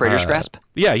 Praetor's Grasp?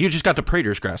 Yeah, you just got to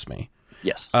Praetor's Grasp me.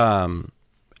 Yes. And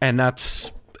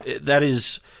that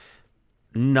is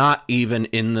not even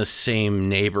in the same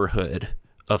neighborhood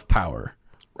of power.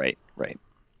 Right.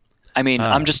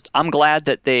 I'm glad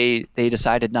that they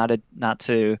decided not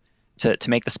to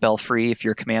make the spell free if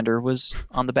your commander was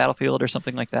on the battlefield or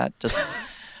something like that. Just,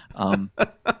 I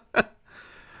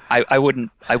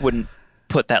wouldn't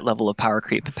put that level of power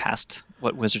creep past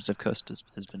what Wizards of Coast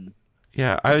has been.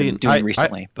 Yeah, doing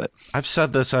recently. But I've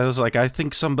said this. I was like, I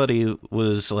think somebody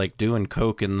was doing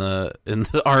coke in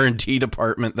the R&D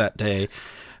department that day.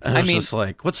 And I was just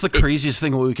like, what's the craziest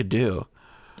thing we could do?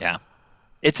 Yeah,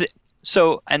 it's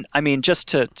so, and just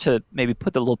to maybe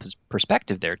put the little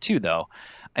perspective there too, though.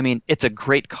 It's a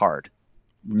great card.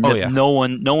 No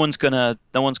one's gonna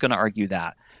argue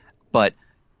that. But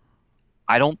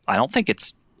I don't think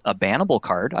it's a bannable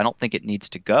card. I don't think it needs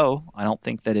to go. I don't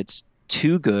think that it's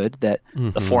too good that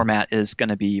the format is going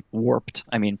to be warped.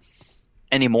 Any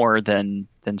more than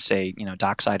say,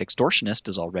 Dockside Extortionist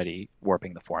is already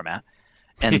warping the format.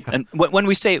 And and when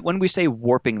we say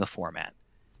warping the format,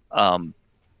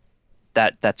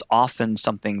 that's often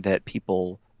something that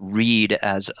people read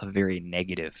as a very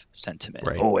negative sentiment.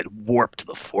 Right. Oh, it warped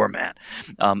the format.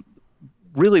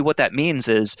 Really what that means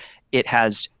is it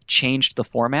has changed the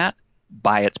format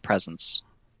by its presence.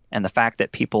 And the fact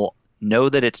that people know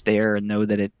that it's there and know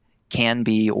that it can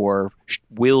be or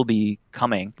will be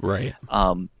coming. Right.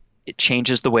 It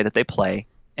changes the way that they play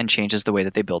and changes the way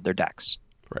that they build their decks.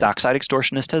 Right. Dockside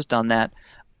Extortionist has done that.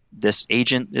 This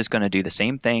agent is going to do the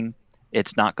same thing.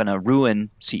 It's not going to ruin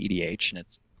cEDH,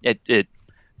 and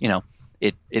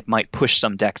it might push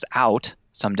some decks out.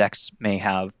 Some decks may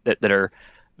have that are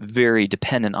very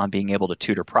dependent on being able to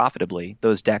tutor profitably.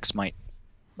 Those decks might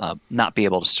not be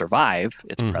able to survive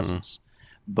its presence.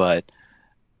 But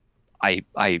I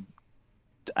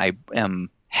am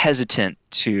hesitant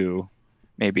to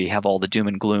maybe have all the doom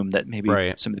and gloom that maybe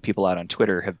some of the people out on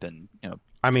Twitter have been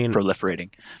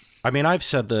proliferating. I mean, I've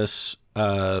said this,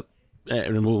 and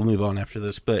we'll move on after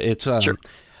this, but it's Sure.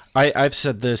 I've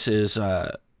said this is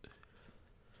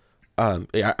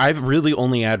I've really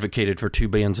only advocated for 2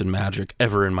 bans in Magic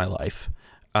ever in my life,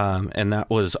 and that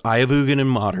was Eye of Ugin in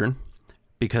Modern,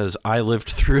 because I lived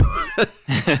through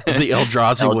the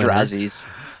Eldrazi Eldrazi's.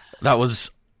 winter. That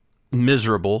was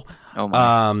miserable. Oh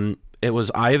my. It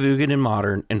was Eye of Ugin in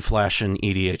Modern and Flash in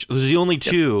EDH. Those are the only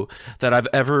two that I've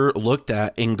ever looked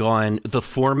at and gone, the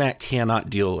format cannot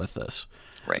deal with this.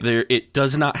 Right. It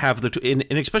does not have and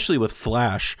especially with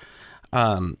Flash,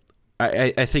 I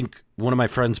think one of my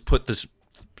friends put this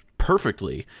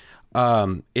perfectly,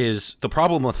 is the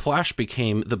problem with Flash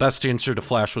became the best answer to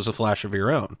Flash was a flash of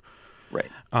your own.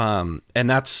 Right. And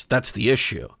that's the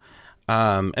issue.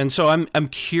 And so I'm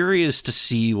curious to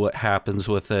see what happens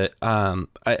with it. I'm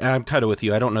kind of with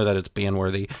you. I don't know that it's ban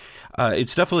worthy.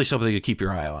 It's definitely something to keep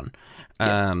your eye on.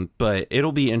 But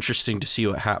it'll be interesting to see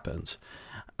what happens.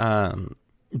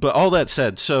 But all that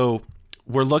said, so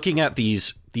we're looking at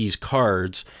these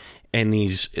cards and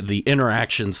the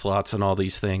interaction slots and all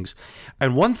these things.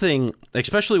 And one thing,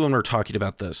 especially when we're talking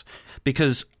about this,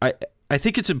 because I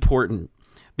think it's important,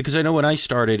 because I know when I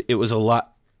started, it was a lot.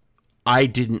 I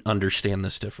didn't understand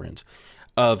this difference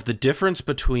of the difference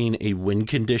between a win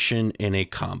condition and a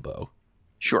combo.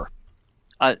 Sure.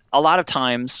 A lot of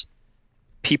times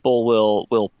people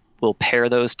will pair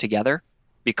those together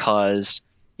because,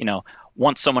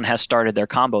 once someone has started their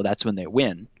combo, that's when they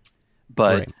win.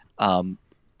 But the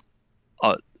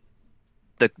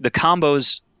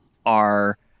combos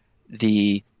are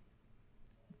the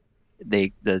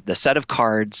set of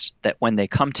cards that when they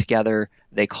come together,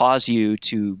 they cause you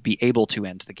to be able to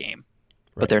end the game,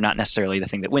 but they're not necessarily the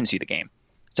thing that wins you the game.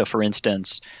 So for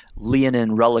instance,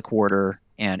 Leonin, Relic Warder,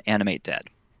 and Animate Dead.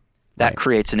 That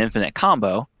creates an infinite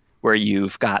combo where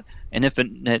you've got an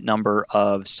infinite number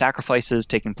of sacrifices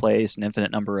taking place, an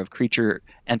infinite number of creature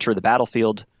enter the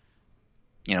battlefield,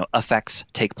 effects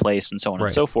take place, and so on and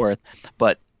so forth.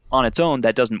 But on its own,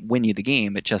 that doesn't win you the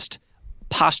game. It just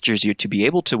postures you to be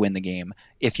able to win the game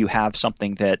if you have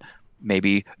something that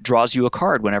maybe draws you a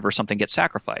card whenever something gets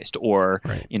sacrificed, or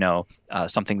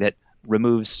something that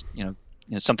removes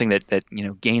something that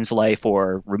gains life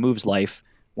or removes life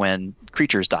when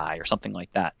creatures die or something like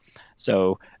that.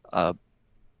 So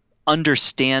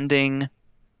understanding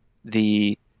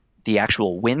the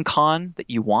actual win con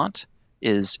that you want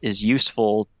is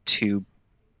useful to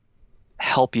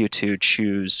help you to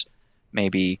choose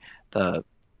maybe the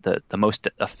most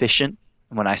efficient.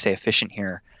 When I say efficient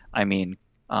here, I mean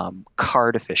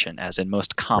card efficient, as in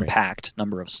most compact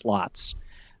number of slots.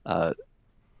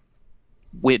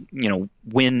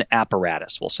 Win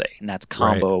apparatus, we'll say, and that's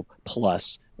combo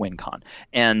plus win con.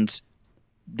 And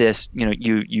this,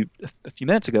 you a few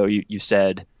minutes ago you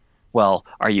said, well,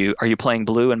 are you playing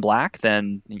blue and black?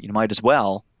 Then you might as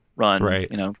well run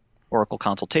Oracle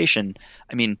Consultation.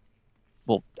 I mean,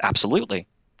 well, absolutely.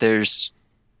 It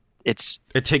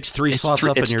takes three slots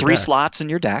up in your deck. It's 3 slots in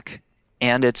your deck,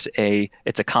 and it's a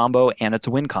combo, and it's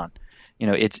a win con.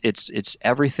 It's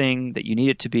everything that you need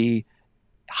it to be,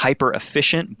 hyper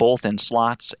efficient both in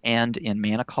slots and in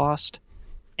mana cost,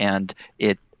 and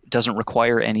it doesn't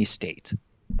require any state.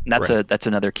 And that's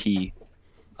another key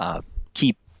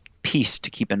piece to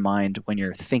keep in mind when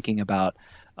you're thinking about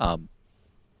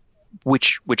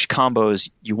which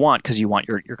combos you want, because you want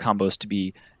your combos to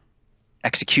be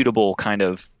executable, kind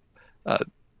of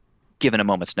given a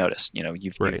moment's notice.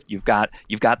 You've got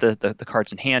the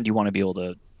cards in hand. You want to be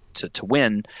able to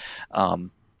win,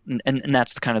 and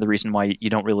that's kind of the reason why you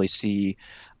don't really see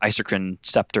Isochron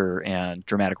Scepter and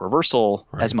Dramatic Reversal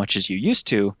as much as you used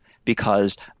to,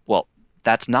 because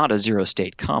that's not a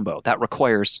 0-state combo. That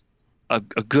requires a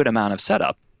good amount of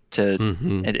setup to,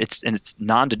 and it's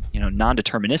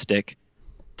non-deterministic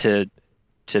to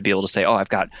be able to say, oh, I've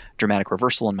got Dramatic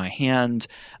Reversal in my hand.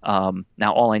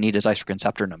 Now all I need is Isochron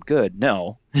Scepter and I'm good.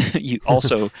 No, you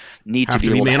also need to be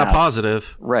able to mana have,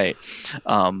 positive. Right.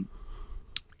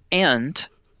 And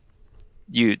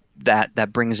that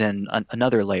brings in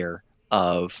another layer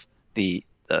of the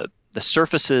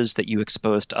surfaces that you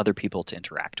expose to other people to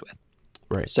interact with.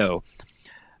 Right. So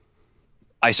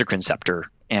isochron scepter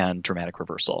and dramatic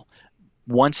reversal.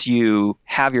 Once you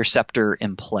have your scepter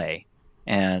in play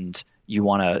and you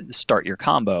want to start your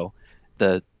combo,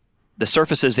 the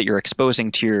surfaces that you're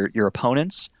exposing to your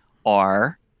opponents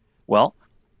are, well,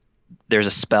 there's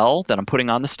a spell that I'm putting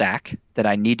on the stack that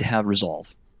I need to have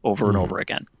resolve over and over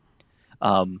again.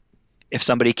 If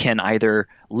somebody can either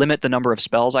limit the number of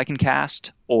spells I can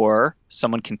cast, or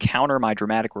someone can counter my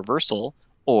dramatic reversal,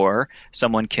 or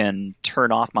someone can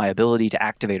turn off my ability to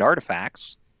activate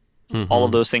artifacts, all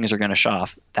of those things are going to shut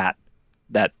off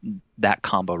that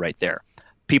combo right there.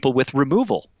 People with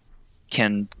removal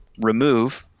can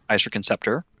remove Isochron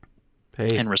Scepter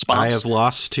in response. I have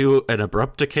lost to an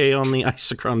abrupt decay on the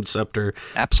Isochron Scepter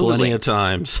plenty of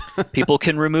times. People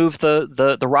can remove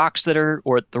the rocks that are,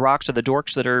 or the rocks or the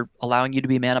dorks that are allowing you to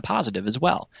be mana positive as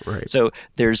well. Right. So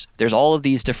there's all of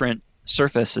these different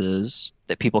surfaces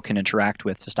that people can interact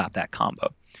with to stop that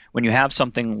combo. When you have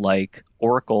something like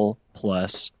Oracle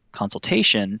plus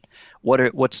Consultation,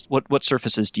 what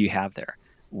surfaces do you have there?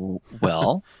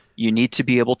 Well, you need to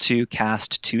be able to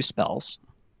cast 2 spells.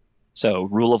 So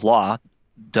Rule of Law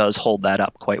does hold that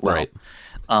up quite well.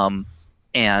 Right.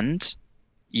 And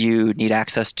you need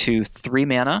access to 3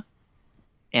 mana,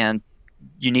 and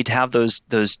you need to have those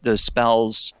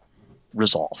spells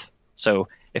resolve. So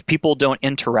if people don't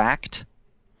interact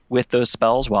with those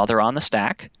spells while they're on the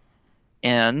stack,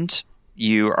 and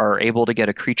you are able to get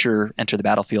a creature enter the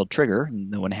battlefield trigger,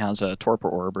 and no one has a Torpor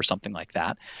Orb or something like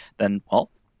that, then, well,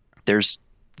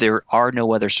 there are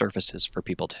no other surfaces for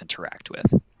people to interact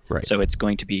with. Right. So it's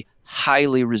going to be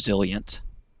highly resilient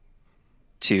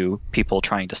to people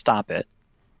trying to stop it,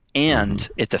 and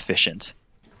it's efficient.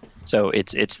 So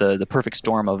it's the perfect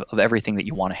storm of everything that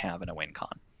you want to have in a win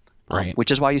con. Right.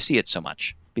 Which is why you see it so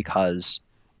much, because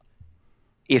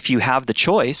if you have the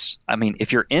choice, I mean,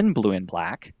 if you're in blue and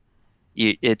black,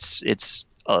 it's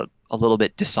a little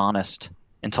bit dishonest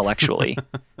intellectually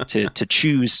to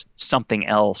choose something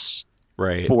else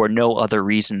for no other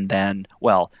reason than,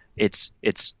 well, it's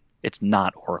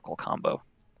not Oracle combo.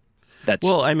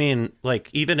 Well, I mean, like,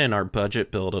 even in our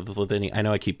budget build of Lavinia, I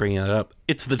know I keep bringing that up,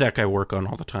 it's the deck I work on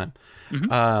all the time.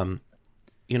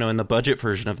 You know, in the budget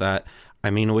version of that, I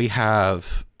mean, we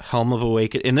have Helm of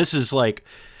Awakening, and this is like,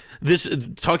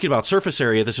 talking about surface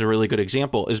area, this is a really good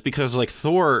example, is because, like,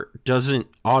 Thor doesn't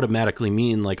automatically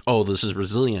mean, like, oh, this is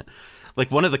resilient.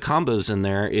 Like, one of the combos in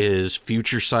there is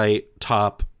Future Sight,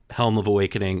 top, Helm of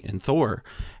Awakening, and Thor,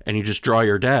 and you just draw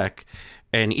your deck,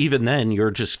 and even then,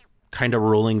 you're just kind of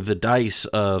rolling the dice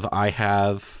of, I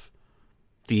have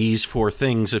these 4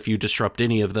 things, if you disrupt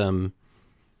any of them,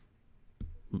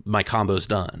 my combo's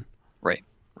done. Right.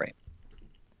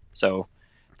 So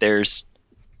there's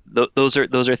those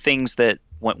are things that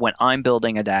when I'm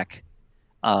building a deck,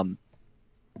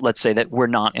 let's say that we're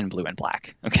not in blue and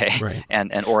black, okay? Right.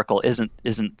 And Oracle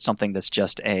isn't something that's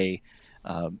just a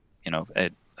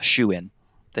shoe-in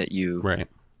that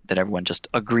that everyone just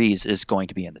agrees is going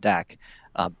to be in the deck.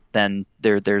 Then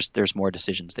there's more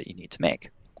decisions that you need to make.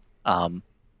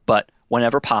 But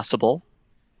whenever possible,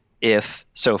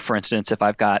 for instance, if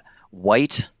I've got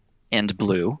white and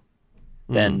blue,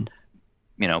 then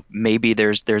maybe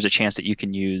there's a chance that you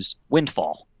can use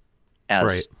Windfall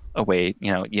as a way.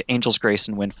 Angel's Grace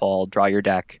and Windfall, draw your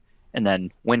deck, and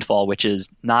then Windfall, which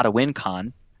is not a win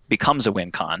con, becomes a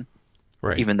win con,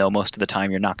 even though most of the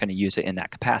time you're not going to use it in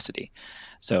that capacity.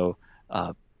 So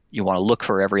you want to look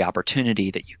for every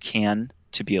opportunity that you can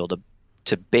to be able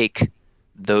to bake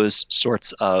those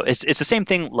sorts of. It's the same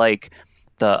thing like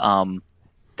the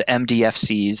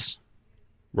MDFCs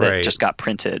that just got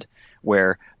printed,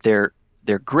 where they're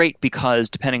great because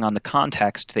depending on the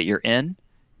context that you're in,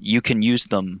 you can use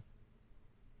them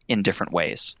in different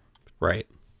ways. Right.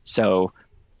 So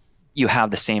you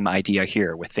have the same idea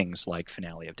here with things like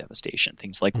Finale of Devastation,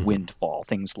 things like Windfall,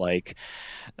 things like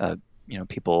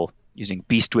people using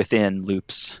Beast Within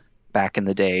loops back in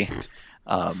the day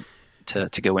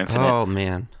to go infinite. Oh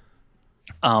man.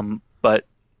 But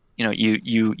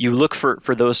you look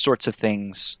for those sorts of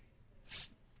things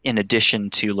in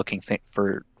addition to looking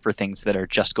for things that are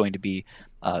just going to be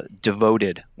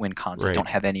devoted win cons that don't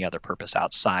have any other purpose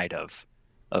outside of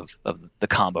the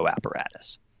combo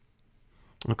apparatus.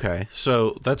 Okay,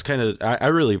 so that's kind of, I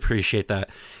really appreciate that,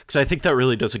 because I think that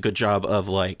really does a good job of,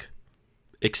 like,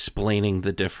 explaining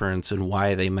the difference and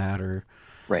why they matter.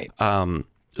 Right.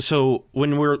 So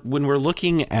when we're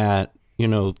looking at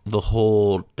the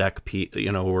whole deck,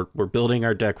 we're building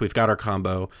our deck, we've got our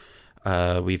combo.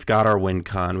 We've got our win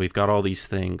con. We've got all these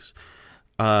things.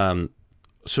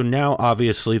 So now,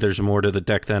 obviously, there's more to the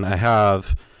deck than I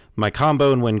have my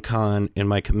combo and win con and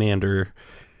my commander.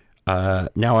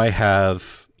 Now I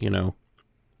have,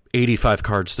 85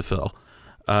 cards to fill.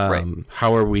 Right.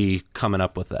 How are we coming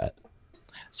up with that?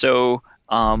 So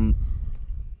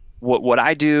what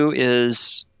I do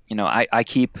is, I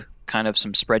keep kind of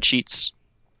some spreadsheets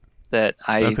that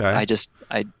I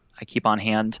keep on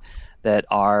hand that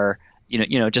are,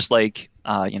 just like,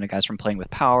 guys from Playing with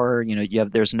Power,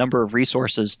 there's a number of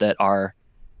resources that are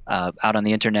out on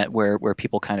the internet where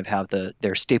people kind of have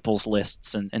their staples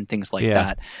lists and things like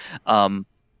that. I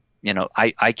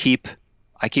keep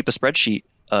a spreadsheet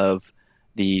of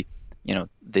the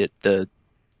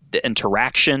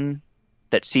interaction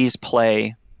that sees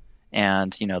play,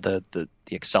 and the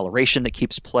acceleration that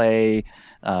keeps play,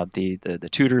 the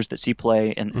tutors that see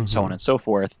play, and so on and so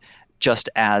forth, just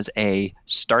as a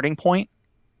starting point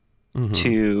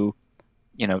to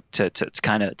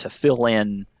kind of to fill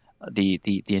in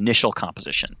the initial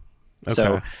composition. Okay.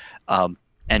 So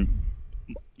and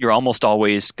you're almost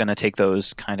always going to take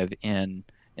those kind of in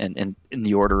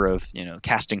the order of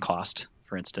casting cost.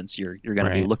 For instance, you're going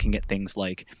to be looking at things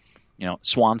like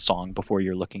Swan Song before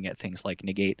you're looking at things like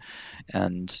Negate,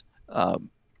 and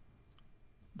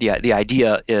the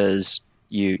idea is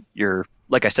you're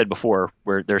like I said before,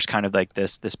 where there's kind of like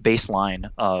this baseline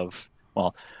of,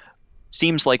 well,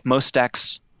 seems like most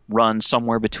decks run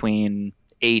somewhere between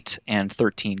 8 and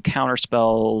 13 counter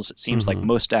spells. It seems like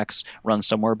most decks run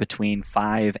somewhere between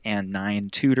 5 and 9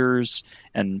 tutors,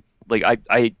 and like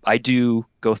I do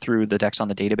go through the decks on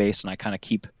the database, and I kind of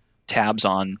keep tabs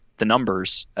on the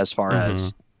numbers as far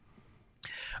as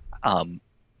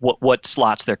what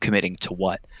slots they're committing to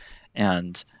what,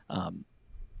 and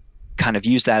kind of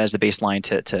use that as the baseline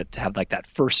to have like that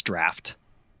first draft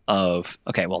of,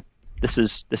 okay, well, this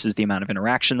is the amount of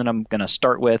interaction that I'm going to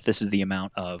start with. This is the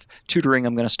amount of tutoring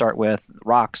I'm going to start with,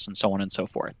 rocks, and so on and so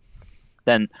forth.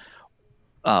 Then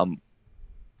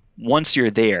once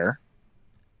you're there,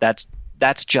 that's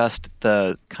just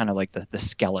the kind of like the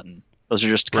skeleton. Those are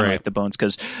just kind of like the bones,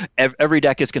 because every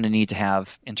deck is going to need to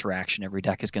have interaction. Every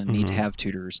deck is going to need to have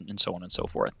tutors, and so on and so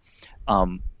forth.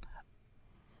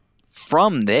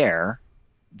 From there,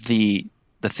 the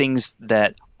things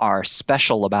that are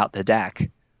special about the deck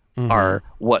are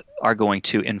what are going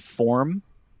to inform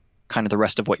kind of the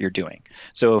rest of what you're doing.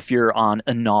 So if you're on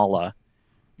Inala,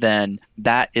 then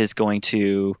that is going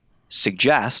to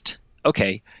suggest,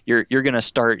 okay, you're going to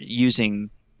start using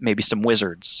maybe some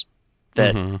wizards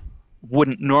that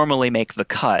wouldn't normally make the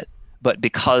cut, but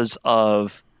because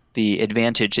of the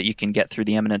advantage that you can get through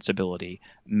the Eminence ability,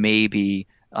 maybe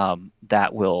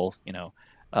that will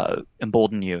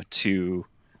embolden you to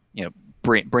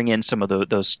bring in some of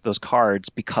those cards,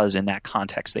 because in that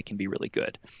context they can be really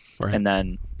good. Right. And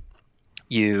then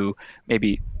you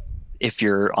maybe, if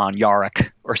you're on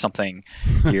Yarok or something,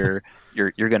 you're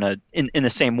gonna in the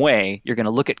same way, you're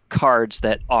gonna look at cards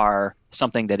that are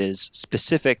something that is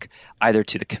specific either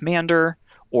to the commander,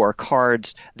 or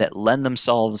cards that lend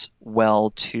themselves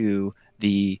well to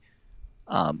the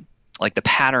like the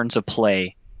patterns of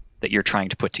play that you're trying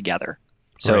to put together.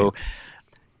 So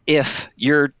if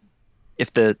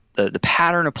the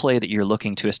pattern of play that you're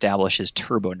looking to establish is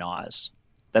Turbo Naz,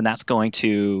 then that's going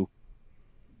to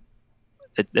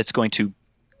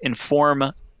inform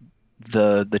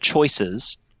the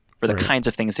choices for the kinds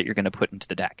of things that you're going to put into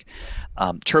the deck.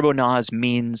 Turbo Naz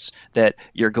means that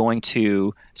you're going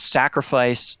to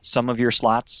sacrifice some of your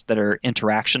slots that are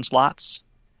interaction slots,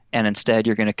 and instead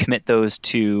you're going to commit those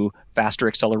to faster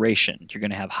acceleration. You're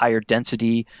going to have higher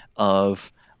density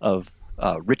of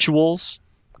rituals.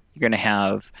 You're going to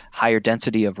have higher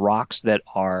density of rocks that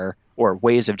are, or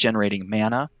ways of generating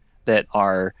mana that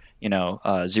are,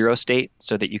 zero state,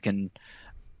 so that you can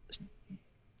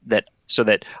so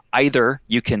that either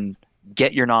you can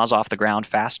get your Naz off the ground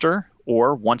faster,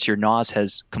 or once your Naz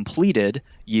has completed,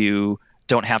 you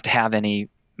don't have to have any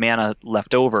mana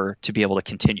left over to be able to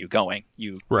continue going.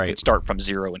 You can start from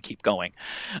 0 and keep going.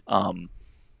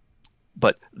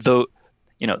 But the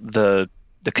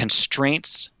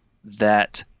constraints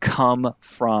that come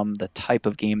from the type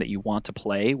of game that you want to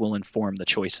play will inform the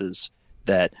choices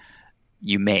that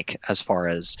you make, as far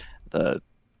as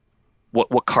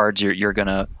what cards you're going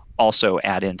to also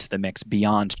add into the mix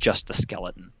beyond just the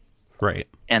skeleton. Right.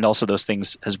 And also those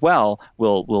things as well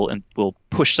will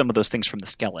push some of those things from the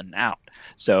skeleton out.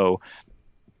 So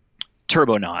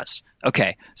Turbo Naz.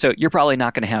 Okay, so you're probably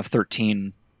not going to have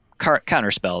 13 counter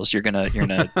spells. You're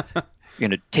gonna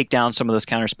going to take down some of those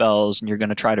counter spells, and you're going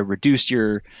to try to reduce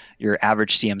your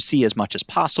average CMC as much as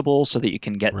possible so that you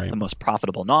can get the most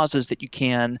profitable Nauses that you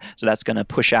can. So that's going to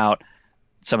push out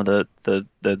some of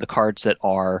the cards that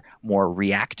are more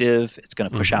reactive. It's going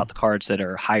to push out the cards that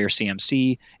are higher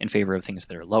CMC in favor of things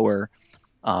that are lower.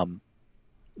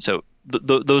 So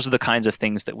those are the kinds of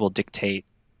things that will dictate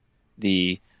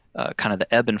the kind of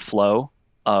the ebb and flow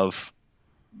of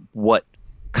what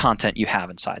content you have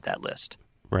inside that list.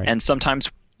 Right. And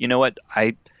sometimes, you know what,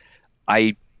 I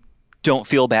don't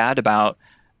feel bad about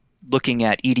looking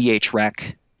at EDH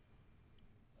rec.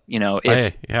 You know,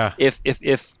 if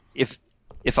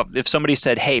somebody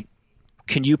said, "Hey,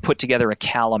 can you put together a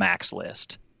Calamax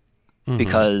list?"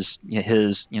 Because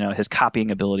his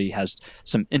copying ability has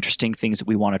some interesting things that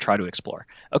we want to try to explore.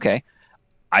 Okay,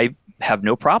 I have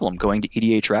no problem going to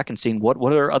EDH rec and seeing what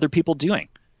are other people doing.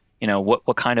 You know,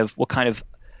 what kind of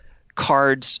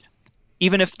cards.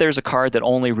 Even if there's a card that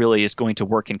only really is going to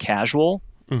work in casual,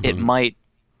 it might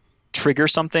trigger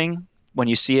something when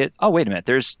you see it. Oh, wait a minute,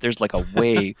 there's like a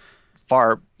way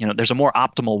far. You know, there's a more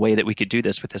optimal way that we could do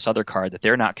this with this other card that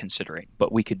they're not considering,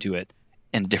 but we could do it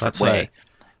in a different way.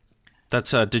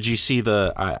 Did you see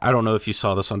I don't know if you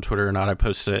saw this on Twitter or not. I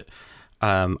posted it.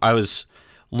 I was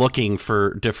looking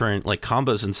for different like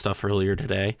combos and stuff earlier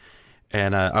today,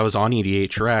 and I was on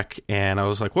EDH Rec, and I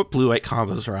was like, what blue-white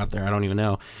combos are out there? I don't even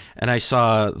know. And I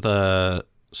saw the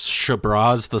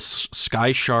Shabraz, the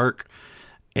Sky Shark,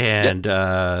 and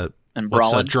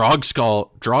Brolin.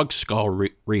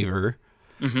 Drogskull Reaver.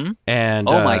 And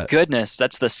oh my goodness,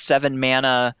 that's the 7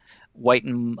 mana white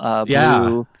and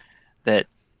blue that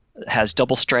has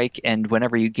double strike, and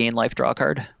whenever you gain life, draw a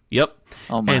card. Yep.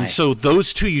 Oh my. And so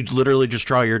those two, you'd literally just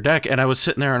draw your deck. And I was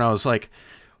sitting there and I was like,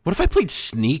 what if I played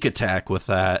Sneak Attack with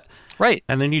that? Right.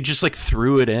 And then you just like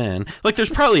threw it in. Like, there's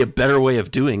probably a better way of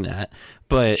doing that,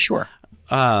 but sure.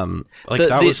 That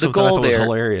was something I thought was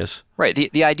hilarious. Right.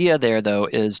 The idea there, though,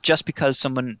 is just because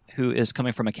someone who is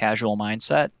coming from a casual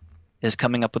mindset is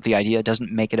coming up with the idea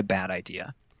doesn't make it a bad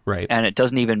idea. Right. And it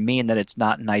doesn't even mean that it's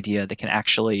not an idea that can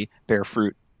actually bear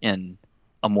fruit in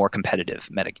a more competitive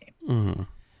metagame.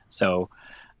 So,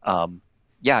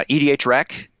 EDH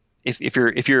Rec.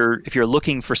 If you're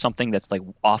looking for something that's like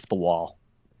off the wall,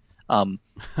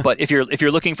 but if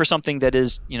you're looking for something that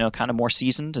is, you know, kind of more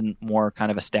seasoned and more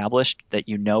kind of established, that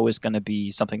you know is going to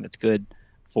be something that's good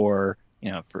for,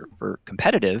 you know, for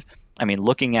competitive. I mean,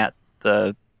 looking at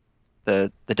the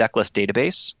deck list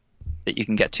database that you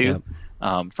can get to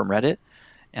from Reddit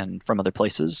and from other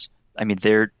places. I mean,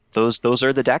 those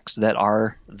are the decks that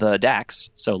are the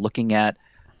decks. So looking at,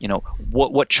 you know,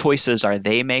 what choices are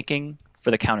they making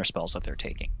for the counter spells that they're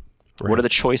taking? Right. What are the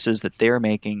choices that they're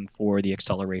making for the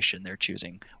acceleration they're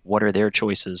choosing? What are their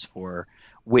choices for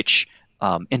which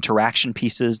interaction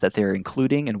pieces that they're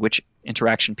including and which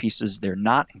interaction pieces they're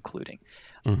not including?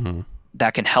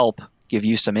 That can help give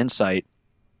you some insight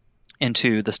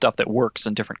into the stuff that works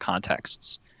in different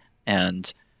contexts.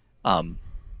 And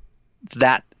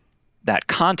that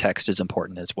context is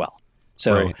important as well.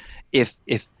 So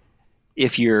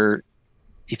if you're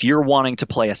wanting to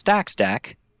play a stacks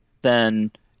deck,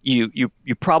 then you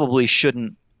probably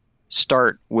shouldn't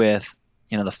start with,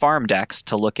 you know, the farm decks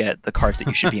to look at the cards that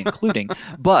you should be including,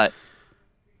 but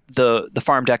the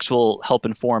farm decks will help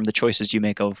inform the choices you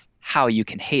make of how you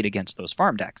can hate against those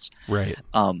farm decks. Right.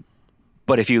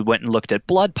 But if you went and looked at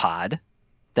Blood Pod,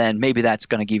 then maybe that's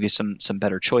going to give you some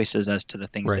better choices as to the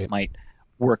things that might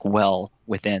work well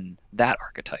within that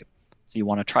archetype. So you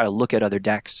want to try to look at other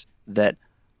decks that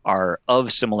are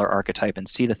of similar archetype and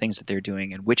see the things that they're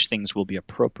doing and which things will be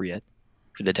appropriate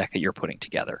for the deck that you're putting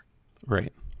together.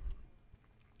 Right.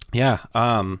 Yeah.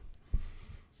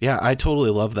 Yeah, I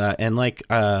totally love that. And like,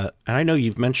 and I know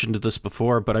you've mentioned this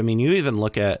before, but I mean, you even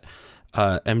look at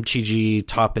MTG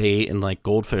top 8 and like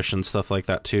Goldfish and stuff like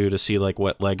that too, to see like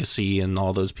what Legacy and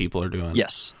all those people are doing.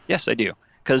 Yes, I do.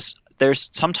 Because there's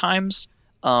sometimes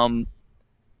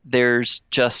there's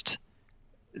just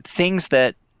things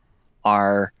that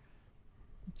are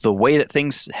the way that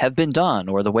things have been done,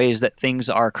 or the ways that things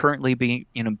are currently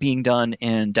being done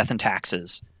in Death and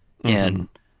Taxes, in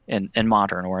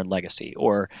Modern or in Legacy,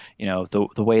 or, you know,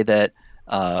 the way that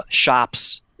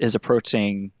Shops is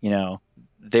approaching, you know,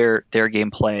 their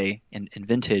gameplay in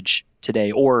Vintage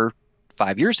today or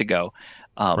 5 years ago.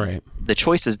 The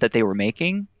choices that they were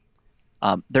making,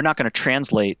 they're not going to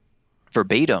translate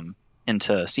verbatim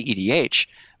into cEDH,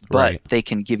 but they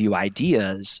can give you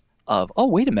ideas of, oh,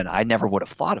 wait a minute, I never would have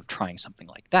thought of trying something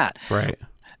like that. Right.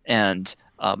 And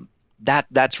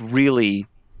that's really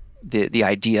the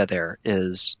idea there,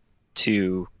 is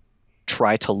to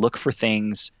try to look for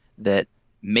things that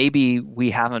maybe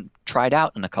we haven't tried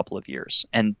out in a couple of years.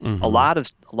 And a lot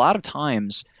of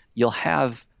times you'll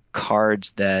have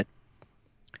cards that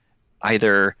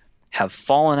either have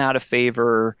fallen out of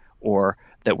favor or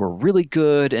that were really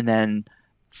good, and then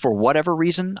for whatever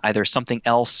reason, either something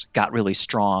else got really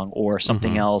strong or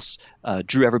something else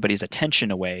drew everybody's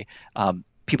attention away.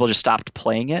 People just stopped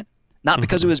playing it, not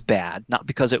because it was bad, not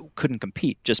because it couldn't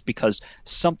compete, just because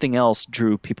something else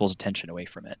drew people's attention away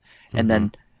from it. And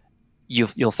then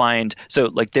you'll find, so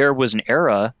like there was an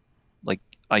era like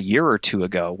a year or two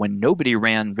ago when nobody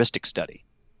ran Ristic Study.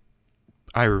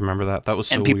 I remember that. That was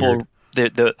so and people,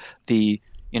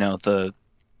 weird.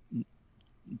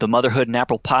 The motherhood and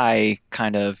apple pie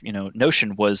kind of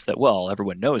notion was that, well,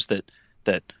 everyone knows that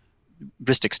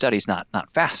Ristic Study is not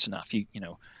fast enough.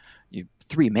 You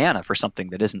 3 mana for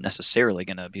something that isn't necessarily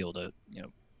going to be able to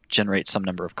generate some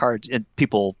number of cards.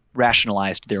 People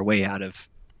rationalized their way out of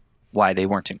why they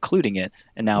weren't including it,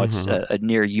 and now it's a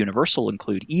near universal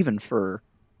include, even for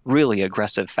really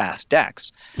aggressive fast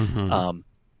decks.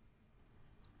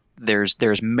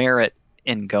 There's merit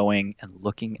in going and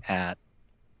looking at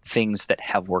things that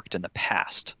have worked in the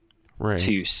past, right,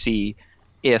 to see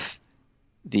if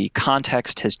the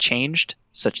context has changed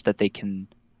such that they can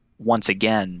once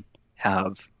again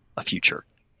have a future,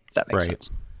 if that makes sense.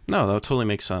 No, that totally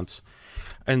makes sense.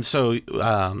 And so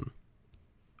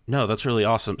no, that's really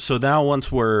awesome. So now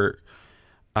once we've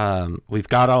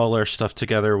got all our stuff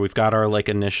together, we've got our like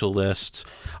initial lists,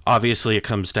 obviously it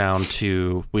comes down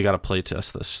to we got to play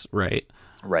test this, right?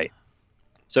 Right.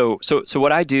 So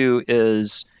what I do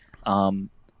is,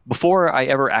 before I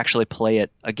ever actually play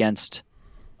it against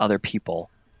other people,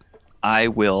 I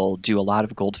will do a lot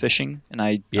of gold fishing,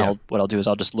 and what I'll do is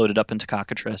I'll just load it up into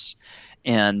Cockatrice.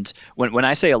 And when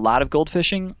I say a lot of gold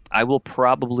fishing, I will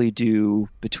probably do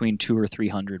between 200 or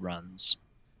 300 runs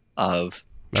of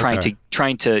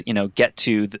trying to get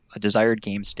to a desired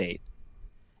game state.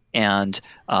 And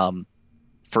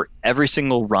for every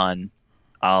single run,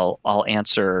 I'll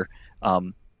answer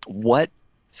what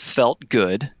felt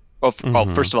good.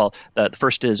 First of all, the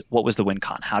first is, what was the win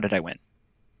con? How did I win?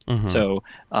 So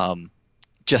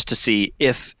just to see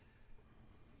if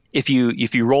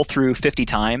you roll through 50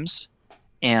 times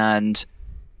and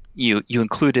you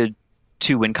included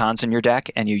 2 win cons in your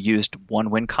deck and you used 1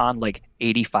 win con like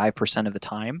 85% of the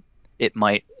time, it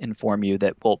might inform you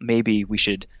that, well, maybe we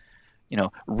should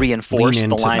reinforce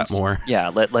the lines more. Yeah,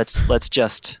 let's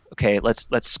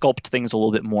sculpt things a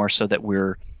little bit more so that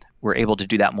we're able to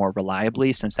do that more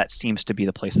reliably, since that seems to be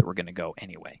the place that we're going to go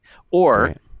anyway.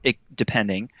 Or it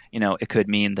could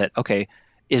mean that, okay,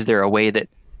 is there a way that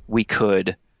we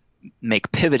could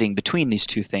make pivoting between these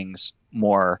two things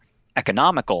more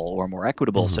economical or more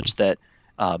equitable, such that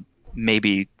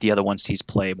maybe the other one sees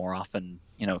play more often?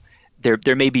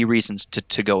 There may be reasons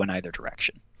to go in either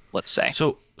direction, let's say.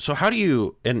 So how do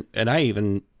you, and I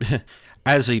even,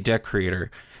 as a deck creator,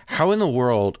 how in the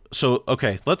world, so,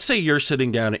 okay, let's say you're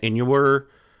sitting down and you're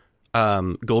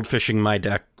gold fishing my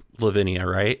deck, Lavinia,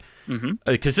 right?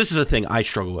 Because this is a thing I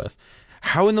struggle with.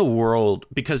 How in the world,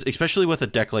 because especially with a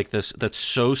deck like this that's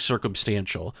so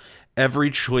circumstantial,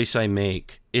 every choice I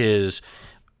make is,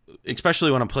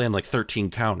 especially when I'm playing like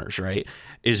 13 counters, right,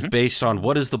 is based on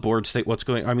what is the board state, what's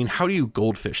going, I mean, how do you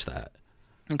goldfish that?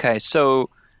 Okay,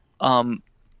 so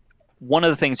one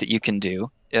of the things that you can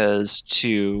do is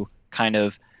to kind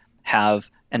of have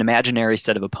an imaginary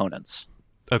set of opponents.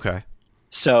 Okay.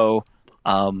 So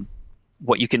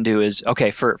what you can do is,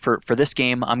 okay, for this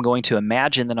game, I'm going to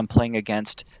imagine that I'm playing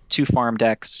against 2 farm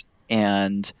decks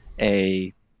and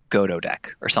a Godo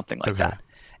deck or something like that.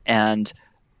 And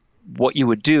what you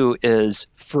would do is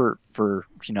for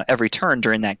every turn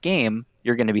during that game,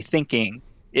 you're going to be thinking,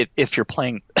 if you're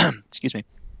playing excuse me,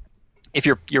 if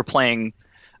you're playing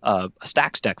a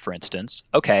stacks deck, for instance,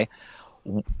 okay,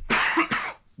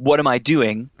 what am I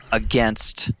doing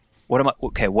against, what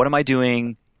am I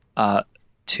doing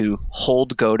to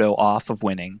hold Godo off of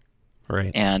winning?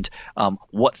 Right. And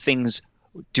what things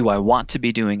do I want to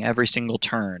be doing every single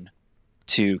turn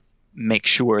to make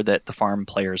sure that the farm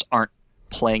players aren't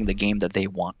playing the game that they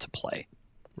want to play?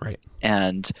 Right.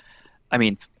 And I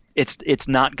mean, it's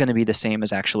not going to be the same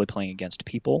as actually playing against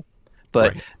people,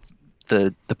 but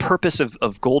the purpose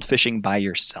of gold fishing by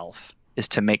yourself is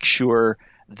to make sure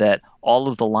that all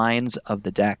of the lines of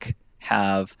the deck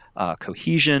have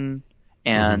cohesion,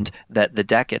 and that the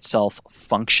deck itself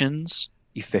functions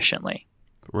efficiently.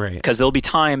 Right. Because there'll be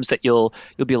times that you'll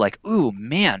be like, ooh,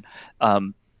 man,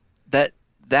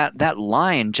 that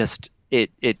line just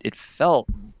it felt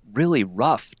really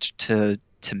rough to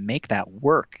make that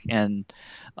work. And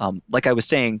like I was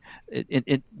saying,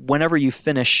 whenever you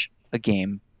finish a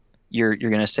game, you're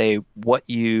going to say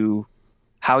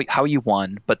how you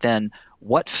won, but then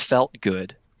what felt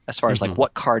good as far as like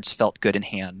what cards felt good in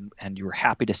hand and you were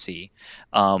happy to see.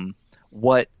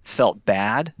 What felt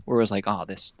bad, where it was like,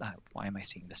 why am I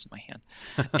seeing this in my hand?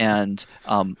 And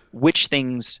which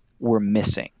things were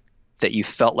missing that you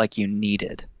felt like you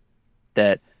needed,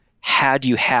 that had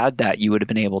you had that, you would have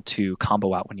been able to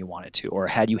combo out when you wanted to, or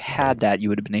had you had that, you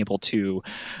would have been able to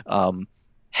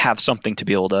have something to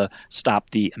be able to stop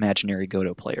the imaginary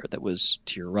Godo player that was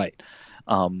to your right.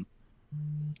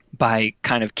 By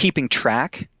kind of keeping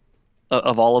track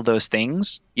of all of those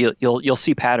things, you'll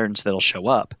see patterns that'll show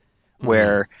up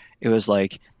where it was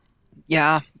like,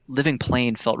 yeah, living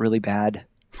plain felt really bad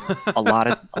a lot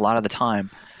of the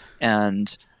time,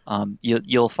 and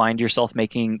you'll find yourself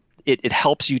making it. It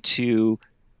helps you to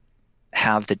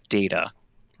have the data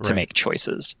to make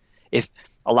choices. If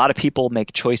a lot of people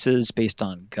make choices based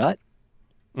on gut,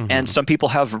 and some people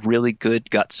have really good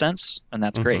gut sense, and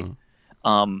that's great.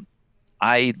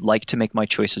 I like to make my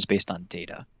choices based on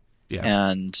data.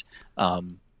 Yeah. And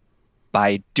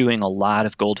by doing a lot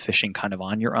of gold fishing kind of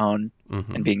on your own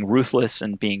and being ruthless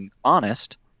and being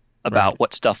honest about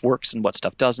what stuff works and what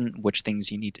stuff doesn't, which things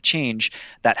you need to change,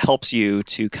 that helps you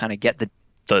to kind of get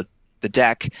the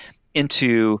deck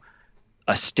into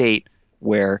a state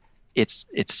where it's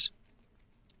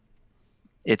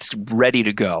ready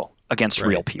to go against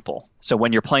real people. So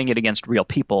when you're playing it against real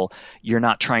people, you're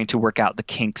not trying to work out the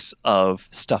kinks of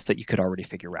stuff that you could already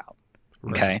figure out.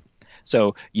 Okay.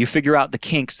 So you figure out the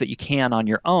kinks that you can on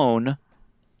your own,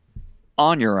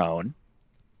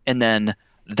 and then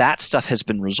that stuff has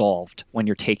been resolved when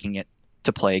you're taking it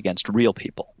to play against real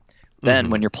people. Then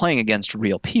when you're playing against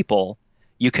real people,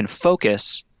 you can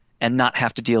focus and not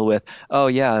have to deal with, oh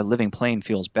yeah, living plain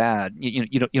feels bad. You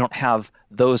don't have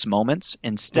those moments.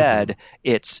 Instead,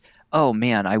 it's, oh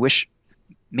man, I wish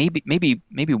maybe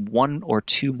one or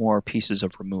two more pieces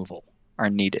of removal are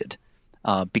needed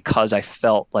because I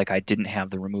felt like I didn't have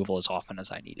the removal as often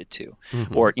as I needed to,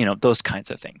 or those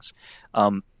kinds of things.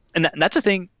 And that's a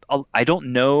thing. I don't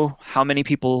know how many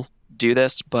people do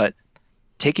this, but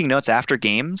taking notes after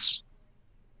games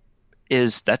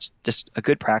that's just a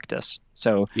good practice.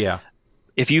 So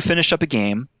if you finish up a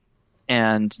game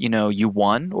and you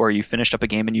won, or you finished up a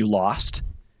game and you lost,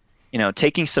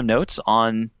 taking some notes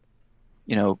on,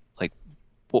 like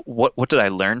what did I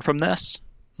learn from this?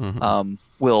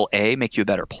 Will A, make you a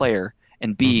better player,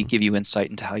 and B, give you insight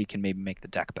into how you can maybe make the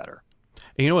deck better.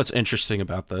 And what's interesting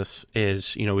about this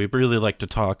is, we really like to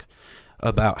talk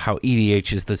about how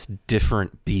EDH is this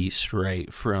different beast,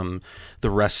 right, from the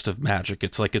rest of Magic.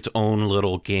 It's like its own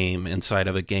little game inside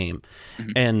of a game.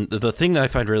 And the thing that I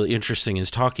find really interesting is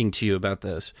talking to you about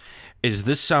this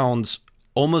sounds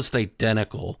almost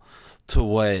identical to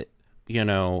what,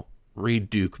 Reed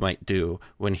Duke might do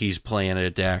when he's playing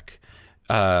a deck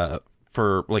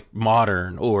for like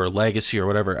Modern or Legacy or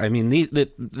whatever. I mean,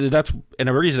 that's, and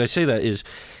the reason I say that is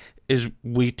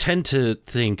we tend to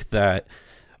think that,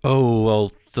 oh,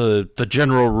 well, the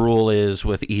general rule is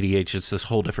with EDH, it's this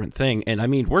whole different thing. And I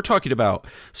mean, we're talking about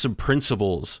some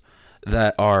principles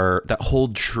that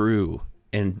hold true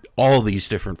in all these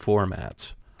different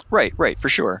formats. Right, for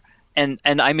sure. And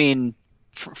I mean,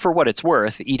 for what it's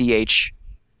worth, EDH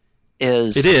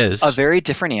is a very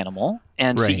different animal,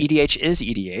 and cEDH is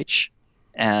EDH.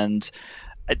 And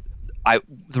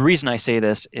the reason I say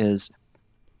this is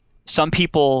some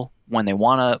people, when they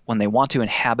want to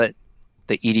inhabit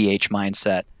the EDH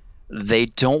mindset, they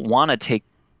don't want to take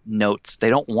notes. They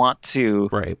don't want to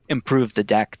improve the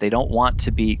deck. They don't want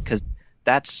to be, because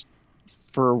that's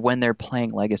for when they're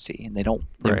playing Legacy, and they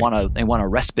want a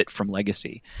respite from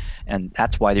Legacy, and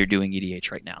that's why they're doing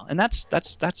EDH right now, and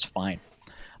that's fine.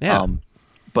 Yeah.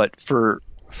 But for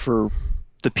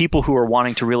the people who are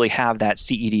wanting to really have that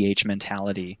cEDH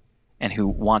mentality and who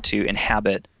want to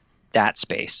inhabit that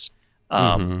space,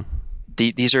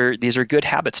 these are good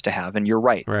habits to have, and you're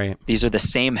right. These are the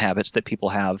same habits that people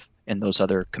have in those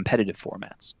other competitive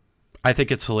formats. I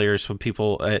think it's hilarious when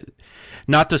people,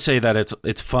 not to say that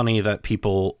it's funny that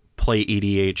people play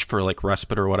EDH for like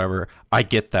respite or whatever. I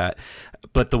get that,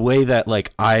 but the way that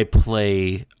like I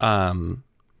play,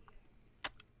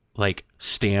 like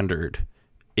standard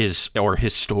or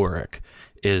historic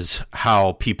is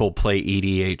how people play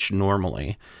EDH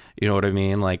normally. You know what I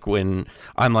mean? Like when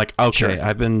I'm like, okay,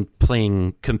 I've been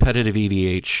playing competitive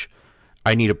EDH,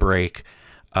 I need a break.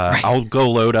 I'll go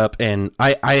load up, and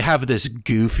I have this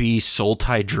goofy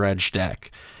Sultai Dredge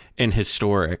deck in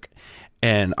historic,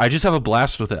 and I just have a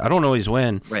blast with it. I don't always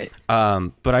win, but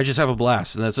I just have a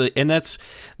blast, and that's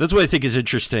what I think is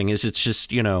interesting. Is it's just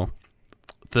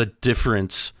the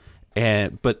difference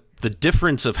but the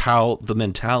difference of how the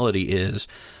mentality is,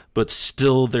 but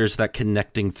still there's that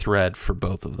connecting thread for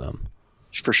both of them.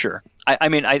 For sure. I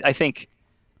mean, I think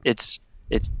it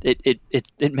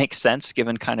makes sense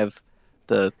given kind of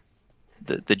the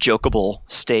jokeable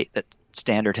state that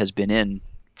Standard has been in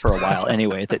for a while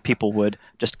anyway, that people would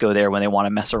just go there when they want to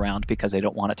mess around because they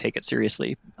don't want to take it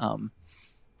seriously.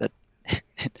 That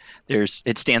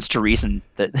it stands to reason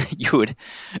that you would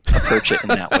approach it in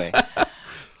that way.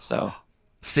 So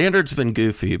Standard's been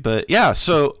goofy, but yeah.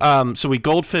 So we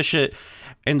goldfish it,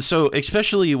 and so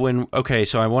especially when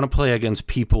so I want to play against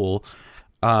people.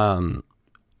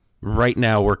 Right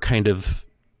now we're kind of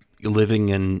living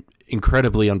in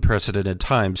incredibly unprecedented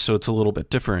times, so it's a little bit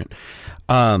different.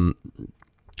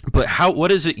 But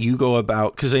what is it you go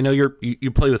about? Because I know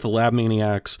you play with the Lab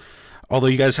Maniacs, although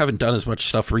you guys haven't done as much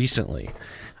stuff recently.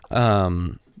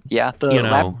 Lab,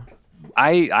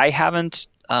 I haven't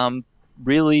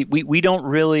really. We don't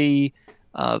really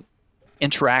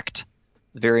interact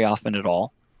very often at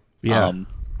all. Yeah,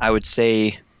 I would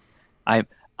say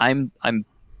I'm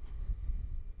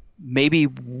maybe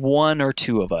one or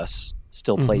two of us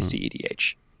still play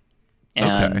cEDH,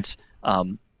 and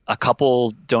a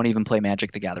couple don't even play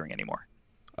Magic the Gathering anymore.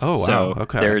 Oh wow! So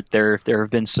okay. there have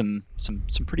been some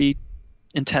pretty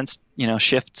intense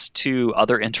shifts to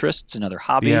other interests and other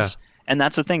hobbies, and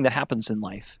that's the thing that happens in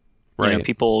life. Right.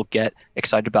 People get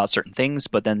excited about certain things,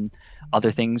 but then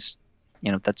other things,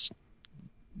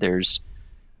 there's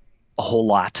a whole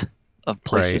lot of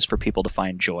places for people to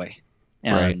find joy.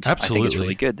 And I think it's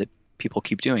really good that people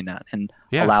keep doing that and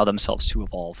allow themselves to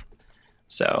evolve.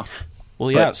 So,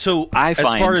 well, yeah. So as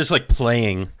far as like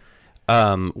playing,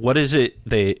 what is it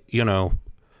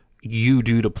you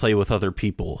do to play with other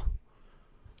people?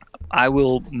 I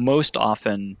will most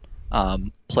often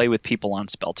play with people on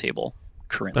Spell Table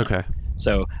currently. Okay.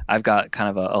 So I've got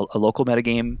kind of a local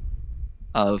metagame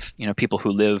of people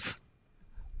who live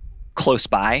close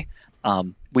by.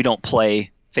 We don't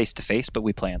play face to face, but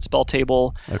we play on Spell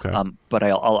Table. Okay. But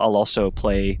I'll also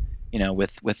play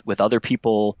with other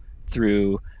people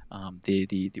through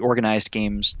the organized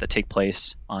games that take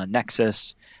place on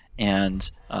Nexus, and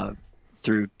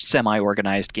through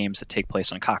semi-organized games that take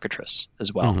place on Cockatrice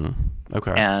as well. Mm-hmm.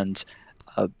 Okay. And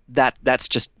that's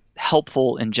just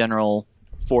helpful in general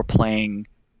for playing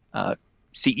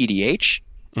cEDH,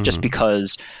 just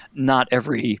because not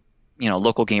every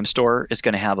local game store is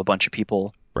going to have a bunch of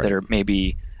people that are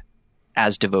maybe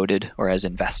as devoted or as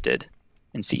invested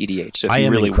in cEDH. So if you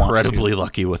really incredibly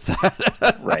lucky with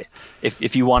that. Right.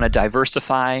 If you want to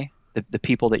diversify the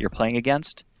people that you're playing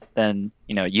against, then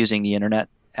using the internet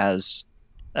as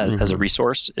a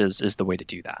resource is the way to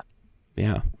do that.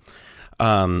 Yeah.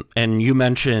 And you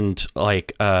mentioned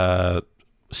like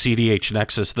cEDH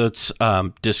Nexus. That's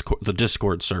the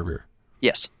Discord server.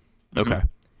 Yes. Okay. Mm-hmm.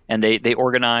 And they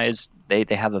organize. They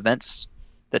have events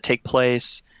that take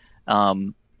place,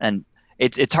 and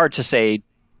it's hard to say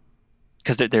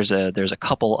because there's a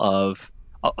couple of.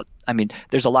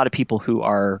 There's a lot of people who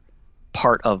are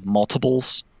part of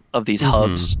multiples of these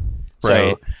hubs.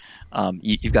 Right. So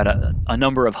you've got a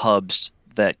number of hubs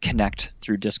that connect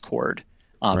through Discord.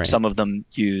 Some of them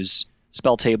use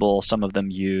Spell Table. Some of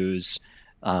them use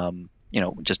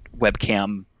just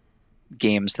webcam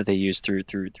games that they use through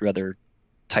other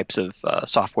types of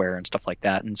software and stuff like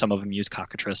that, and some of them use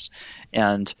Cockatrice,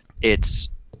 and it's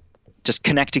just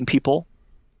connecting people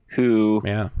who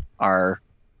are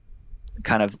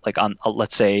kind of like on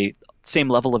let's say same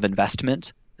level of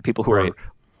investment, the people who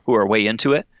are way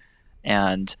into it,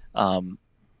 and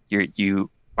you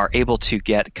are able to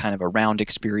get kind of a round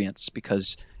experience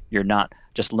because you're not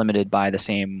just limited by the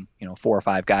same 4 or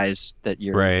 5 guys that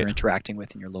you're interacting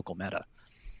with in your local meta.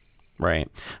 Right.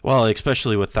 Well,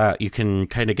 especially with that, you can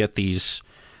kind of get these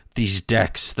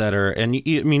decks that are, and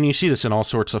you see this in all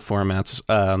sorts of formats,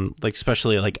 like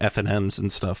especially like FNMs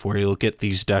and stuff, where you'll get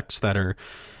these decks that are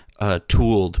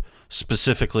tooled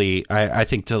specifically. I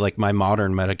think to like my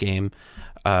modern metagame,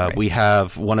 we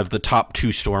have one of the top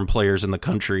 2 Storm players in the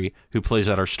country who plays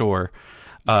at our store,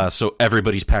 so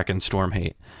everybody's packing Storm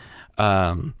hate.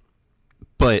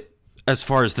 But as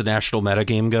far as the national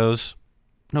metagame goes,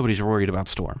 nobody's worried about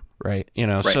Storm, right?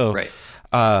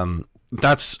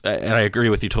 That's, and I agree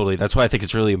with you totally. That's why I think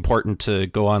it's really important to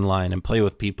go online and play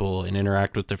with people and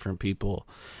interact with different people,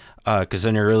 because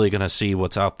then you're really going to see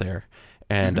what's out there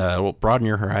and will broaden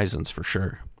your horizons for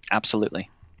sure. Absolutely.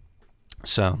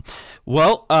 So,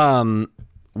 well,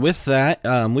 with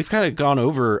that, we've kind of gone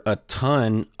over a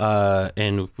ton,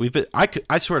 and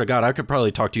I swear to God, I could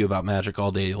probably talk to you about Magic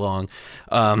all day long.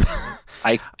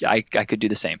 I could do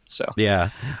the same. So yeah,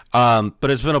 but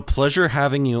it's been a pleasure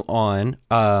having you on.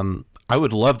 I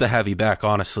would love to have you back,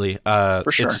 honestly.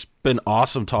 For sure. It's been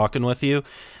awesome talking with you.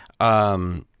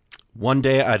 One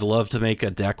day I'd love to make a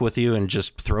deck with you and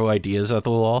just throw ideas at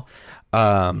the wall.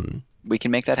 We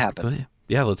can make that happen.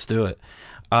 Yeah, let's do it.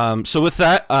 So with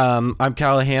that, I'm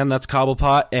Callahan, that's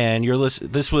Cobblepott, and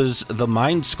this was The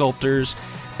Mind Sculptors,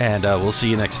 and we'll see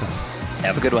you next time.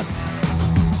 Have a good one.